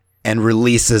and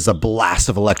releases a blast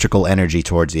of electrical energy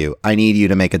towards you. I need you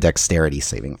to make a dexterity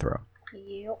saving throw.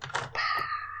 Yep.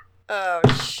 Oh,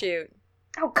 shoot.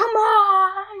 Oh, come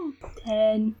on!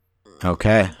 10.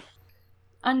 Okay.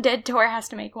 Undead Tor has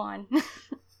to make one.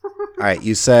 All right,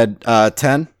 you said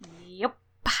 10? Yep.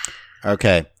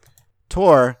 Okay.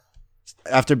 Tor,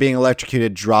 after being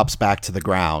electrocuted, drops back to the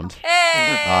ground. Hey!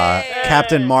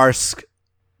 Captain Marsk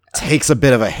takes a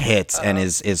bit of a hit and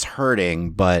is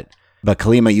hurting, but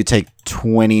Kalima, you take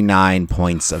 29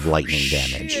 points of lightning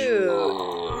damage.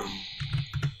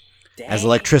 As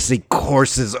electricity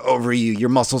courses over you, your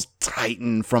muscles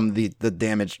tighten from the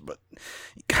damage, but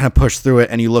you kind of push through it,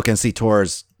 and you look and see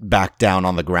Tor's back down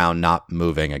on the ground, not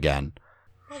moving again.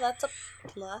 Well, that's a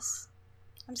plus.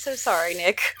 I'm so sorry,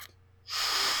 Nick.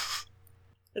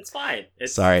 It's fine.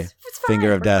 Sorry. It's fine,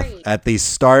 Finger of we're death. great. At the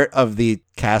start of the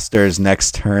caster's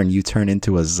next turn, you turn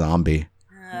into a zombie.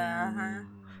 Uh-huh.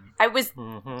 I was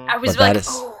But like, that is-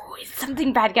 oh, is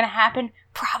something bad gonna happen?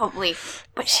 Probably.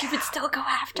 But she would still go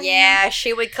after me. Yeah,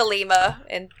 she would Kalima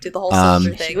and do the whole Um,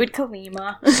 soldier She thing. would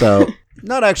Kalima. So,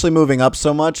 not actually moving up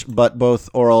so much, but both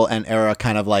Oral and Era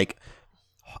kind of like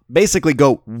basically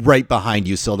go right behind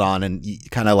you, Sildon, and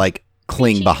kind of like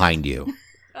cling behind you.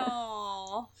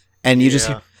 Oh. And you just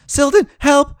hear, Sildon,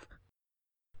 help!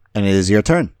 And it is your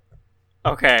turn.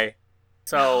 Okay.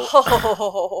 So,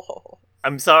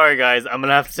 I'm sorry, guys. I'm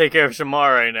gonna have to take care of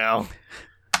Shamar right now.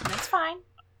 That's fine.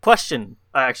 Question,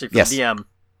 actually, for Yes. DM.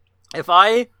 If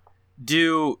I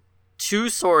do 2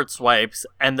 sword swipes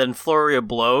and then flurry of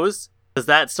blows, does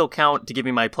that still count to give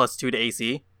me my +2 to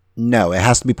AC? No, it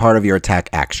has to be part of your attack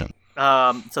action.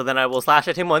 So then I will slash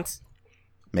at him once.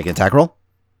 Make an attack roll.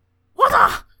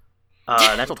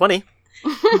 Natural 20.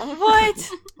 What?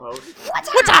 Oh,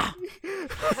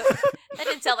 That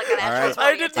didn't sound like an actual right. 20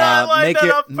 I did attack. not line make that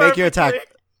your up make your attack.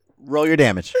 perfectly. Roll your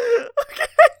damage.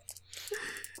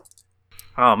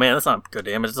 Oh man, that's not good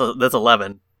damage. That's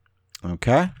 11.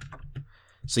 Okay.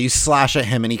 So you slash at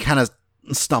him, and he kind of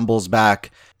stumbles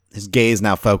back. His gaze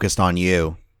now focused on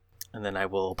you. And then I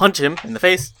will punch him in the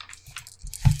face.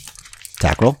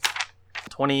 Attack roll.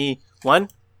 21.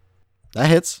 That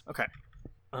hits. Okay.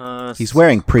 He's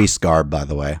wearing priest garb, by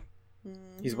the way,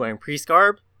 He's wearing priest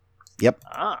garb. Yep.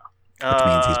 Which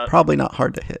means he's probably not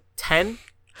hard to hit. 10.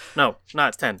 No,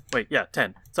 it's 10. Wait, yeah,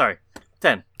 10. Sorry,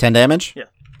 10. 10 damage? Yeah.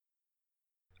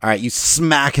 All right, you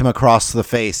smack him across the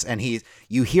face, and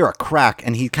you hear a crack,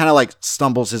 and he kind of like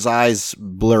stumbles, his eyes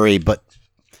blurry, but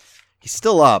he's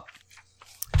still up.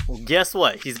 Well, guess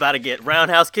what? He's about to get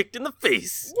roundhouse kicked in the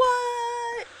face.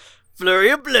 What? Flurry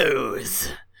of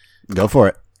blows. Go for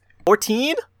it.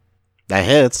 14. That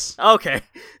hits. Okay.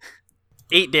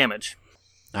 8 damage.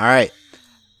 All right.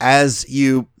 As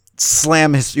you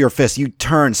slam your fist, you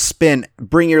turn, spin,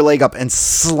 bring your leg up, and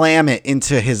slam it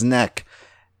into his neck.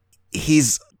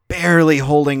 He's barely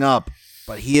holding up,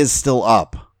 but he is still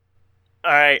up.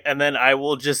 All right, and then I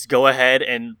will just go ahead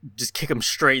and just kick him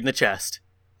straight in the chest.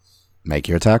 Make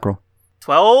your attack roll.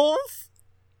 12.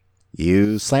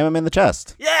 You slam him in the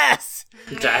chest. Yes.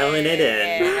 dialing it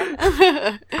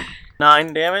in.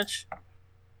 9 damage.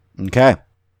 Okay.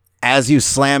 As you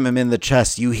slam him in the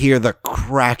chest, you hear the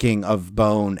cracking of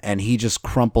bone, and he just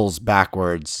crumples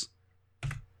backwards.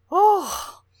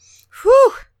 Oh.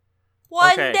 Whew.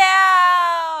 One Okay.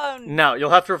 down. Now,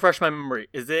 you'll have to refresh my memory.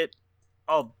 Is it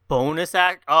a bonus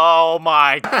act? Oh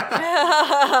my.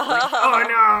 Oh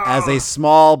no! As a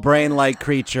small brain-like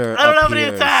creature I don't have any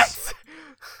appears. attacks.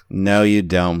 No, you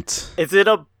don't. Is it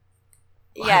a... I've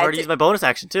Yeah. already used my bonus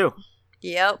action, too.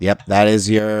 Yep. Yep, that is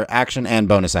your action and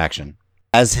bonus action.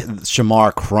 As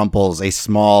Shamar crumples, a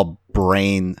small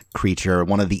brain creature,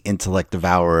 one of the intellect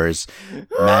devourers,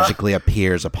 magically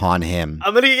appears upon him.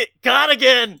 I'm gonna get caught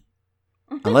again.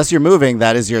 Unless you're moving,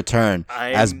 that is your turn.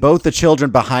 As both the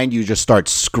children behind you just start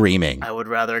screaming. I would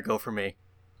rather it go for me.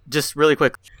 Just really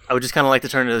quick, I would just kind of like to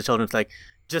turn to the children. It's like,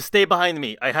 just stay behind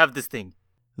me. I have this thing.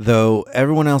 Though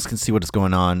everyone else can see what is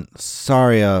going on,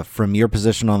 Saria, from your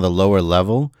position on the lower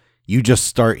level, you just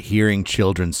start hearing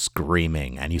children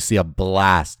screaming, and you see a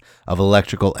blast of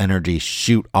electrical energy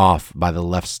shoot off by the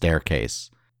left staircase.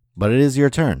 But it is your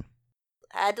turn.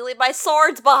 had to leave my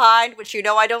swords behind, which you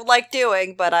know I don't like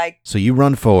doing, but I... So you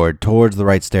run forward towards the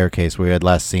right staircase where you had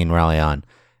last seen Rallion,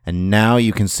 and now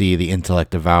you can see the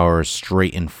Intellect Devourer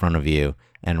straight in front of you,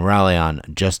 and Rallion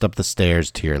just up the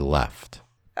stairs to your left.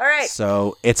 All right.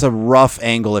 So it's a rough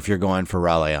angle if you're going for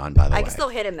Rallion, by the way. I can still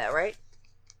hit him, though, right?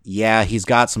 Yeah, he's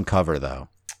got some cover, though.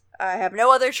 I have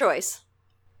no other choice.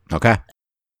 Okay.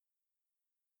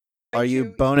 Are you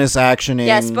bonus actioning?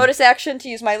 Yes, bonus action to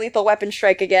use my lethal weapon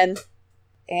strike again.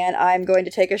 And I'm going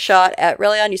to take a shot at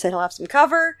Relion. You said he'll have some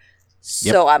cover.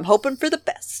 So I'm hoping for the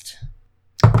best.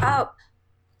 Oh.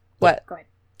 What? Go ahead.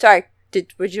 Sorry.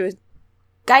 Would you...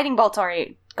 Guiding bolt's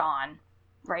already gone,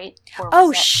 right? Or was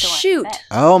Oh, that still an shoot. event?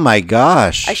 Oh my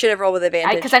gosh. I should have rolled with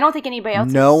advantage. Because I don't think anybody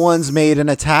else. No one's made an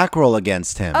attack roll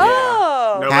against him.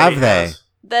 Oh! Nobody Have they? has.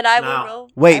 Then I No. will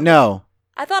roll. Wait, no.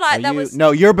 I thought Are that you- was...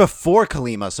 No, you're before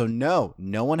Kalima, so no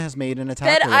one has made an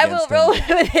attack Then roll I will against roll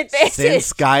him. with advantage.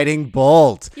 Since Guiding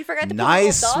Bolt. You forgot to put a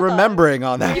Nice little dot on it. remembering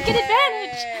on that. You get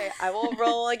advantage. Yay. I will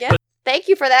roll again. Thank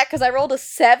you for that, because I rolled a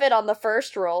 7 on the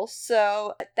first roll.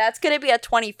 So that's going to be a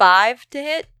 25 to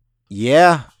hit.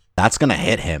 Yeah, that's going to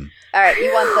hit him. All right,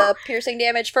 you want the piercing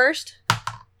damage first?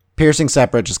 Piercing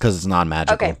separate just because it's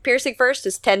non-magical. Okay, piercing first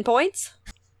is 10 points.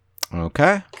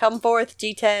 Okay. Come forth,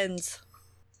 D10s.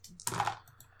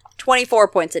 24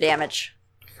 points of damage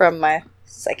from my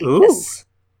psychicness.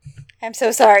 I'm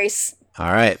so sorry.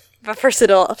 All right. But first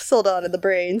I'm still down in the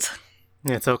brains.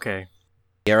 It's okay.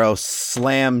 The arrow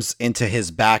slams into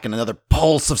his back and another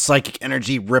pulse of psychic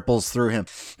energy ripples through him.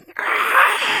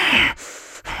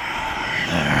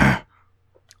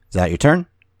 Is that your turn?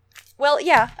 Well,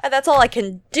 yeah, that's all I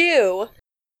can do.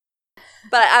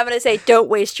 But I'm going to say don't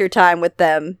waste your time with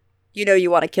them. You know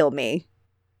you want to kill me.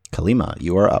 Kalima,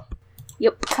 you are up.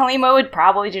 Yep. Kalima would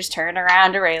probably just turn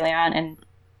around to Raelion and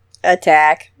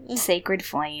Attack. Sacred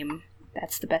Flame.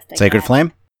 That's the best I Sacred got.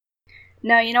 Flame?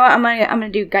 No, you know what? I'm gonna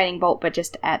do Guiding Bolt, but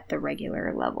just at the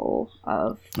regular level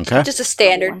of Okay. Just a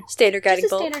standard guiding just a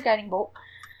bolt. standard Guiding Bolt.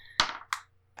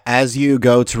 As you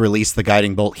go to release the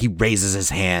guiding bolt, he raises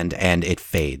his hand and it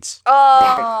fades.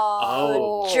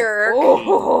 Oh, jerk.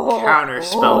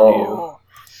 Counterspell you.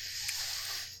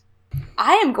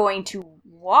 I am going to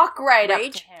walk right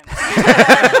Rage? up to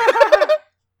him.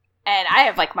 And I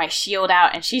have like my shield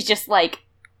out and she's just like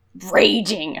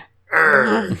raging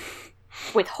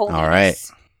with holiness. All right.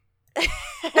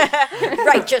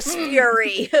 Righteous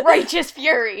fury. Righteous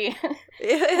fury.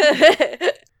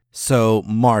 So,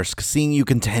 Marsk, seeing you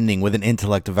contending with an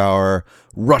intellect devourer,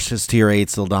 rushes to your aid,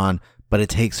 Sildon, but it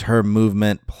takes her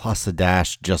movement plus a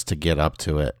dash just to get up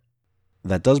to it.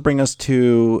 That does bring us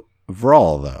to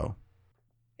Vral, though.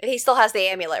 He still has the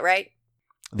amulet, right?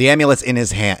 The amulet's in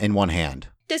his hand, in one hand.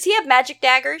 Does he have magic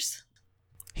daggers?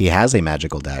 He has a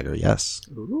magical dagger, yes.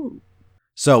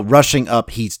 So, rushing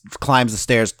up, he climbs the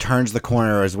stairs, turns the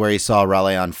corner as where he saw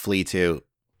Raleon flee to,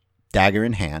 dagger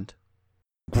in hand.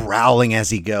 Growling as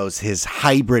he goes, his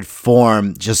hybrid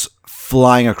form just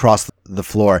flying across the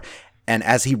floor. And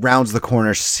as he rounds the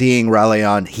corner, seeing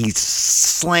Raleon, he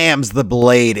slams the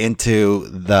blade into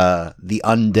the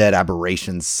undead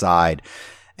aberration's side.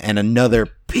 And another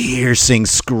piercing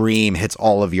scream hits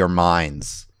all of your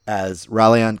minds as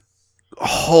Raleon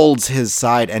holds his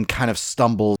side and kind of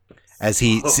stumbles as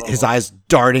his eyes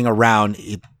darting around.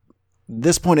 At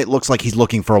this point, it looks like he's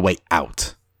looking for a way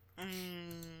out.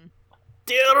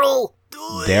 Daryl,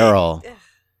 Daryl,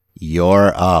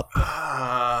 you're up.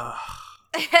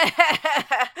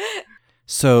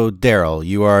 So, Daryl,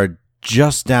 you are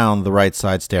just down the right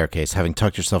side staircase, having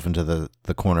tucked yourself into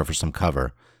the corner for some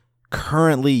cover.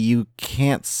 Currently, you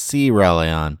can't see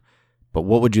Raleon, but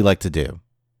what would you like to do?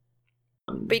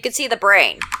 But you can see the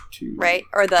brain, right?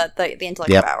 Or the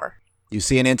intellect Yep. devourer. You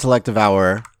see an intellect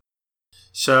devourer.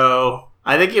 So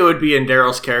I think it would be in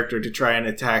Daryl's character to try and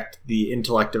attack the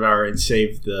intellect devourer and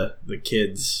save the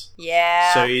kids.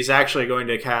 Yeah. So he's actually going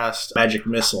to cast magic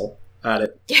missile at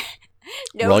it.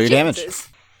 No Roll your chances.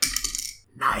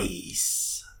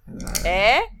 Nice.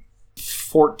 Eh?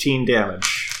 14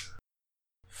 damage.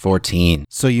 14.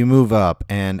 So you move up,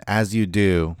 and as you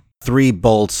do, 3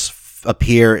 bolts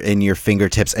appear in your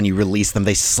fingertips, and you release them.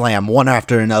 They slam one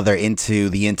after another into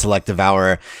the intellect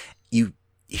devourer. You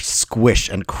squish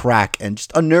and crack, and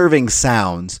just unnerving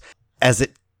sounds as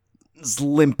it is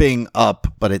limping up,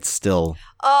 but it's still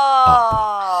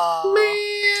Oh.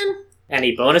 Man.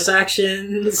 Any bonus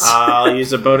actions? I'll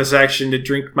use a bonus action to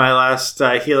drink my last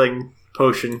healing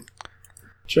potion.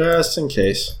 Just in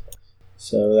case.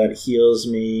 So that heals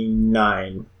me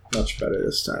 9. Much better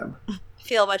this time.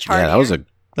 Feel much harder. yeah.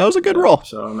 That was a good roll.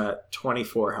 So I'm at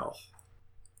 24 health.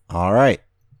 All right.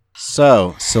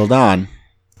 So Sildon,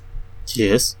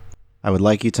 Yes. I would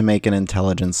like you to make an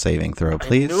intelligence saving throw,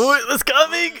 please. I knew it was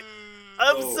coming.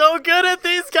 I'm so good at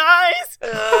these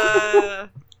guys.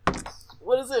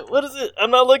 What is it? What is it?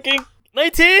 I'm not looking.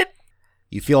 19.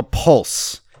 You feel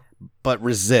pulse, but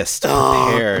resist,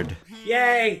 prepared.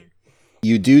 Yay!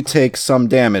 You do take some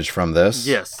damage from this.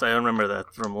 Yes, I remember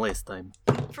that from last time.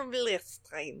 From last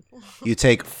time. You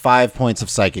take 5 points of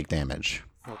psychic damage.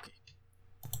 Okay.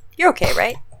 You're okay,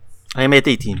 right? I am at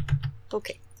 18.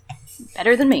 Okay.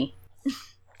 Better than me.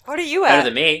 What are you Better at?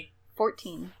 than me.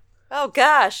 14. Oh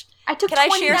gosh. I took Can I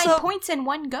share 29 some? points in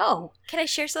one go. Can I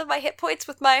share some of my hit points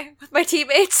with my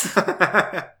teammates?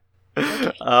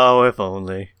 Oh, if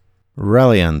only.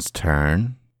 Relion's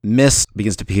turn. Mist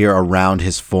begins to appear around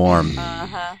his form.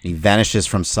 Uh-huh. He vanishes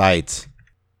from sight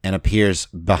and appears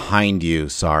behind you,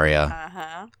 Saria.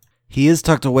 Uh-huh. He is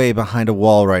tucked away behind a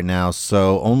wall right now,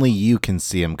 so only you can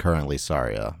see him currently,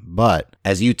 Saria. But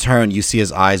as you turn, you see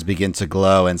his eyes begin to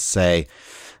glow and say,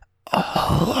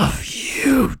 "All of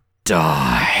you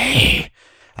die,"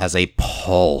 as a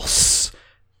pulse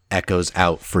echoes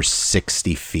out for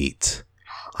 60 feet.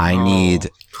 I need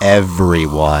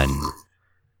everyone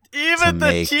Even To the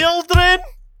make- children?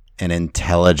 an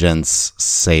intelligence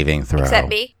saving throw. Except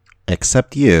me.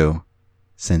 Except you,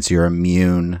 since you're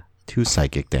immune to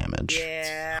psychic damage.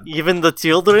 Yeah. Even the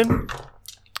children?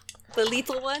 The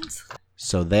lethal ones?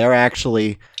 So they're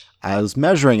actually, I was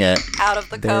measuring it, Out of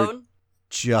the They're- cone?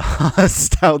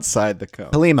 just outside the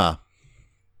cone. Kalima.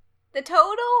 The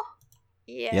total?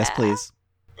 Yeah. Yes, please.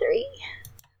 3.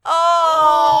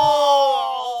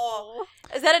 Oh!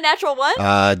 Is that a natural one?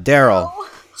 Daryl.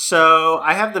 So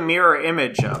I have the mirror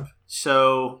image up.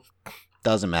 So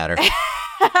Doesn't matter.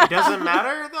 it doesn't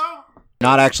matter though.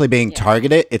 Not actually being Yeah.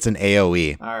 targeted, it's an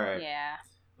AoE. All right. Yeah.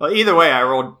 Well, either way, I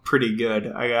rolled pretty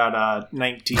good. I got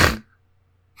 19.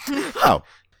 Oh.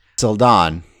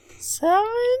 Sildon.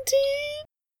 17?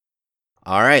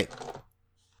 All right.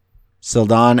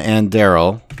 Sildon and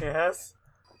Daryl, Yes.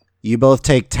 you both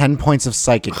take 10 points of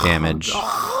psychic damage.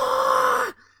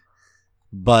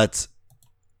 But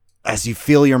as you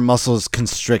feel your muscles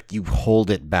constrict, you hold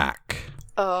it back.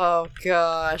 Oh,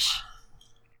 gosh.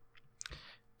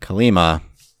 Kalima,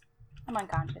 I'm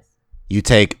unconscious. you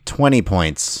take 20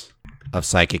 points of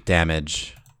psychic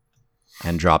damage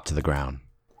and drop to the ground.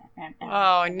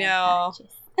 Oh, no.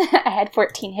 I had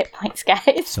 14 hit points,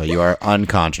 guys. So you are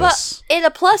unconscious. But in a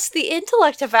plus, the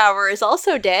intellect devourer is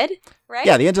also dead, right?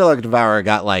 Yeah, the intellect devourer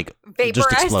got just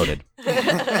Vaporized. exploded.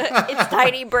 Its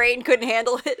tiny brain couldn't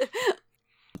handle it.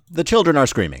 The children are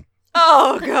screaming.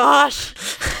 Oh, gosh.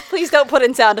 Please don't put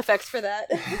in sound effects for that.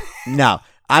 No,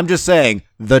 I'm just saying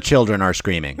the children are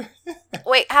screaming.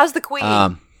 Wait, how's the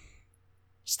queen?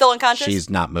 Still unconscious? She's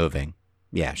not moving.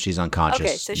 Yeah, she's unconscious.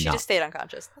 Okay, so she No. just stayed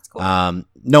unconscious. That's cool.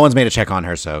 No one's made a check on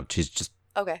her, so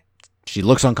Okay, she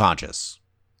looks unconscious.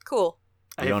 cool.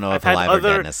 I don't know I've if had alive or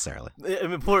other dead necessarily.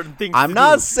 important things I'm to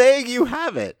not do. saying you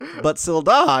have it, but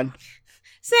Sildon,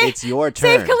 Save, it's your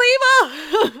turn. save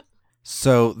Kalima!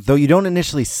 So, though you don't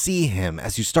initially see him,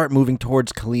 as you start moving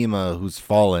towards Kalima, who's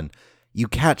fallen, you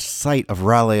catch sight of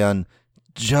Raleon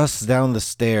just down the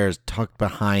stairs, tucked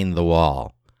behind the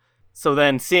wall. So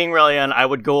then, seeing Relion, I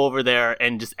would go over there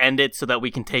and just end it so that we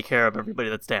can take care of everybody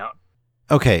that's down.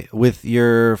 Okay, with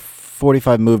your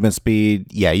 45 movement speed,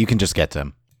 yeah, you can just get to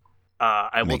him.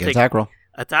 I will Make an take attack roll.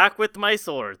 attack with my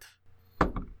sword.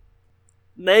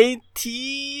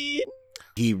 19.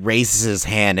 He raises his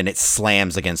hand and it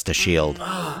slams against a shield.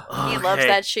 He loves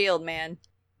that shield, man.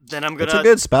 Then I'm It's a gonna.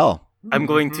 good spell. I'm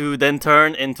going to then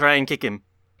turn and try and kick him.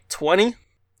 20.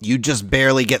 You just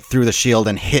barely get through the shield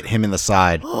and hit him in the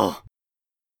side.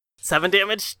 7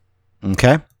 damage.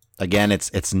 Okay. Again,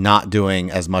 it's not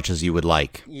doing as much as you would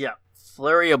like. Yeah.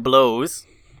 Flurry of blows.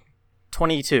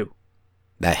 22.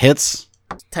 That hits.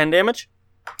 10 damage.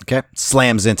 Okay.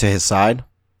 Slams into his side.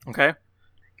 Okay.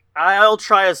 I'll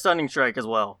try a stunning strike as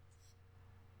well.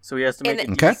 So he has to make a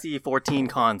And Okay. DC 14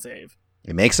 con save.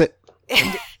 He makes it.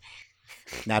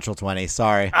 Natural 20.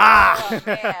 Sorry. Oh,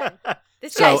 man.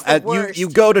 This So guy's the worst. you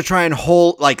go to try and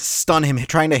stun him,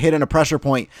 trying to hit in a pressure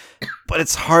point, but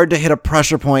it's hard to hit a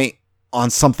pressure point on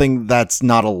something that's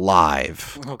not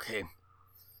alive. Okay.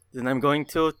 Then I'm going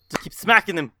to keep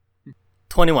smacking him.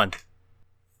 21.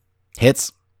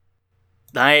 Hits,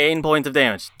 9 points of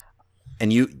damage.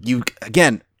 and you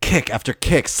again kick after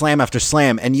kick, slam after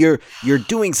slam, and you're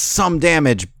doing some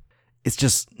damage. It's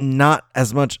just not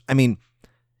as much. I mean,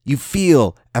 you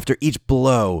feel after each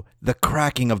blow the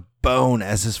cracking of bone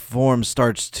as his form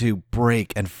starts to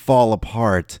break and fall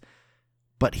apart,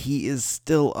 but he is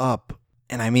still up.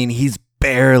 And I mean, he's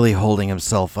barely holding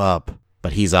himself up,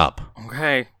 but he's up.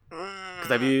 Okay.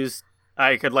 Because I've used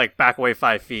I could like back away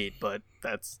 5 feet, but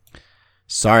that's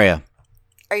Saria.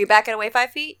 Are you backing away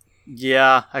 5 feet?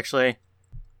 yeah, actually.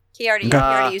 He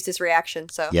already used his reaction,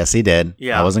 so. Yes, he did.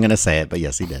 Yeah. I wasn't going to say it, but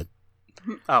yes, he did.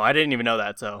 Oh, I didn't even know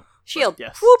that. So Shield.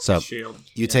 yes. Whoop. So Shield.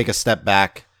 you take a step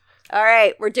back. All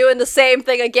right, we're doing the same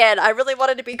thing again. I really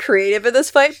wanted to be creative in this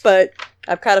fight, but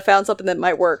I've kind of found something that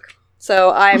might work.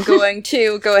 So I'm going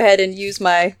to go ahead and use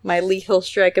my lethal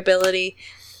strike ability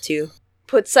to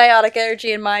put psionic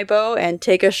energy in my bow and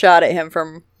take a shot at him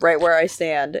from right where I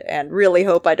stand, and really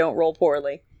hope I don't roll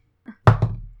poorly.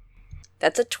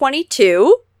 That's a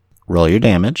 22. Roll your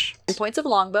damage. 10 points of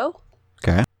longbow.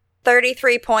 Okay.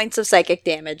 33 points of psychic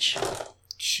damage.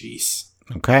 Jeez.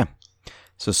 Okay.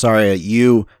 So, Saria,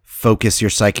 you focus your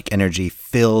psychic energy,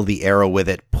 fill the arrow with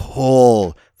it,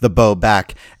 pull the bow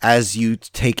back as you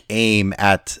take aim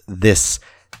at this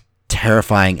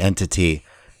terrifying entity.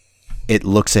 It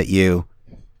looks at you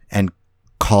and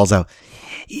calls out,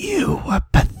 "You were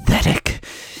pathetic.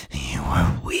 You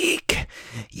were weak.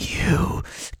 You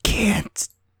can't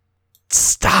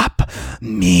stop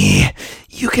me.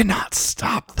 You cannot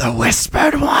stop the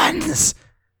Whispered Ones."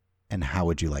 And how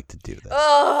would you like to do this?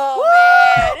 Oh,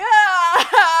 man.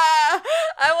 Ah!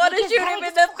 I want to shoot him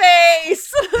in the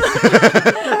face.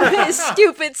 His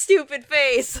stupid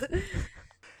face.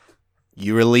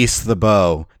 You release the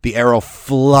bow. The arrow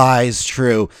flies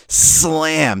true,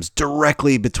 slams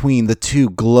directly between the two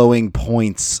glowing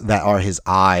points that are his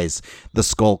eyes. The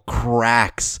skull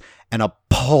cracks, and a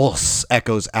pulse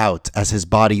echoes out as his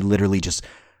body literally just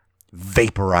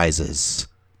vaporizes,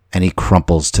 and he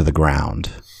crumples to the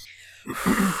ground.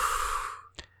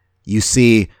 You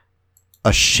see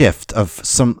a shift of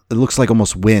some, it looks like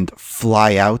almost wind,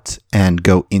 fly out and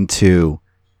go into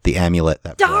the amulet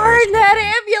that Flora is Darn that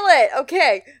holding. amulet.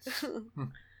 Okay.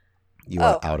 You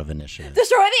are out of initiative.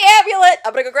 Destroy the amulet.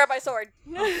 I'm going to go grab my sword.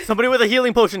 Somebody with a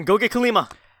healing potion, go get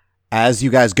Kalima. As you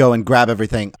guys go and grab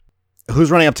everything,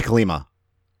 who's running up to Kalima?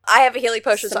 I have a healing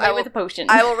potion, so Somebody with a potion.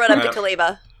 I will run up to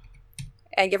Kalima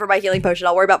and give her my healing potion.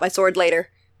 I'll worry about my sword later.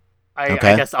 I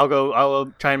Okay. guess I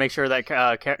will try and make sure that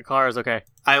Clara is okay.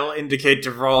 I will indicate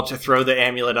to Vrol to throw the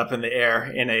amulet up in the air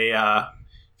in a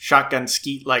shotgun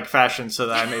skeet-like fashion so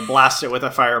that I may blast it with a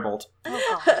firebolt.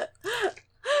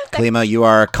 Kalima, you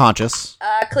are conscious.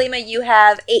 Kalima, you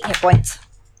have 8 hit points.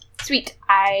 Sweet.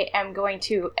 I am going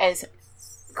to, as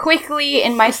quickly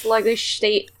in my sluggish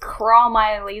state, crawl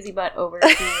my lazy butt over to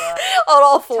On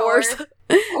all fours. Tor.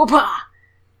 Opa!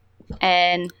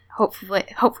 And hopefully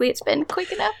it's been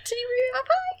quick enough to revive.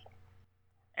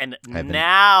 And I've been-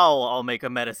 now I'll make a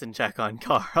medicine check on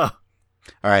Kara.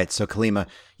 All right, so Kalima,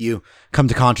 you come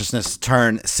to consciousness,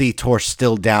 turn, see Tor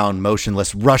still down,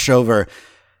 motionless, rush over,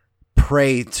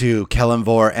 pray to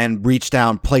Kelemvor, and reach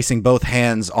down, placing both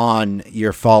hands on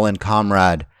your fallen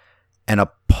comrade, and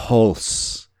a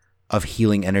pulse of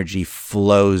healing energy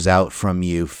flows out from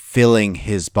you, filling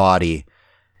his body,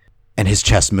 and his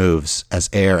chest moves as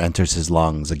air enters his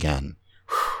lungs again.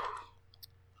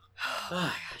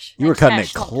 You were cutting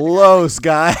it close,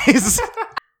 guys.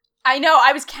 I know,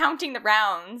 I was counting the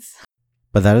rounds.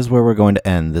 But that is where we're going to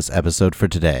end this episode for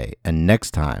today, and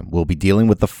next time we'll be dealing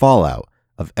with the fallout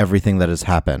of everything that has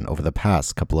happened over the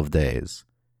past couple of days.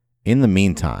 In the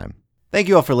meantime, thank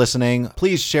you all for listening.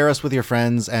 Please share us with your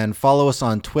friends and follow us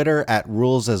on Twitter at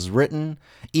RulesAsWritten.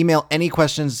 Email any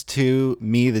questions to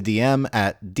me, the DM,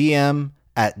 at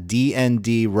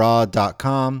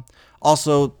dm@dndraw.com.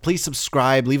 Also, please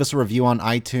subscribe, leave us a review on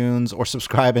iTunes, or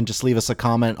subscribe and just leave us a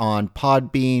comment on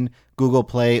Podbean, Google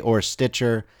Play, or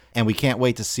Stitcher. And we can't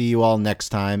wait to see you all next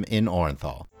time in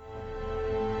Orenthal.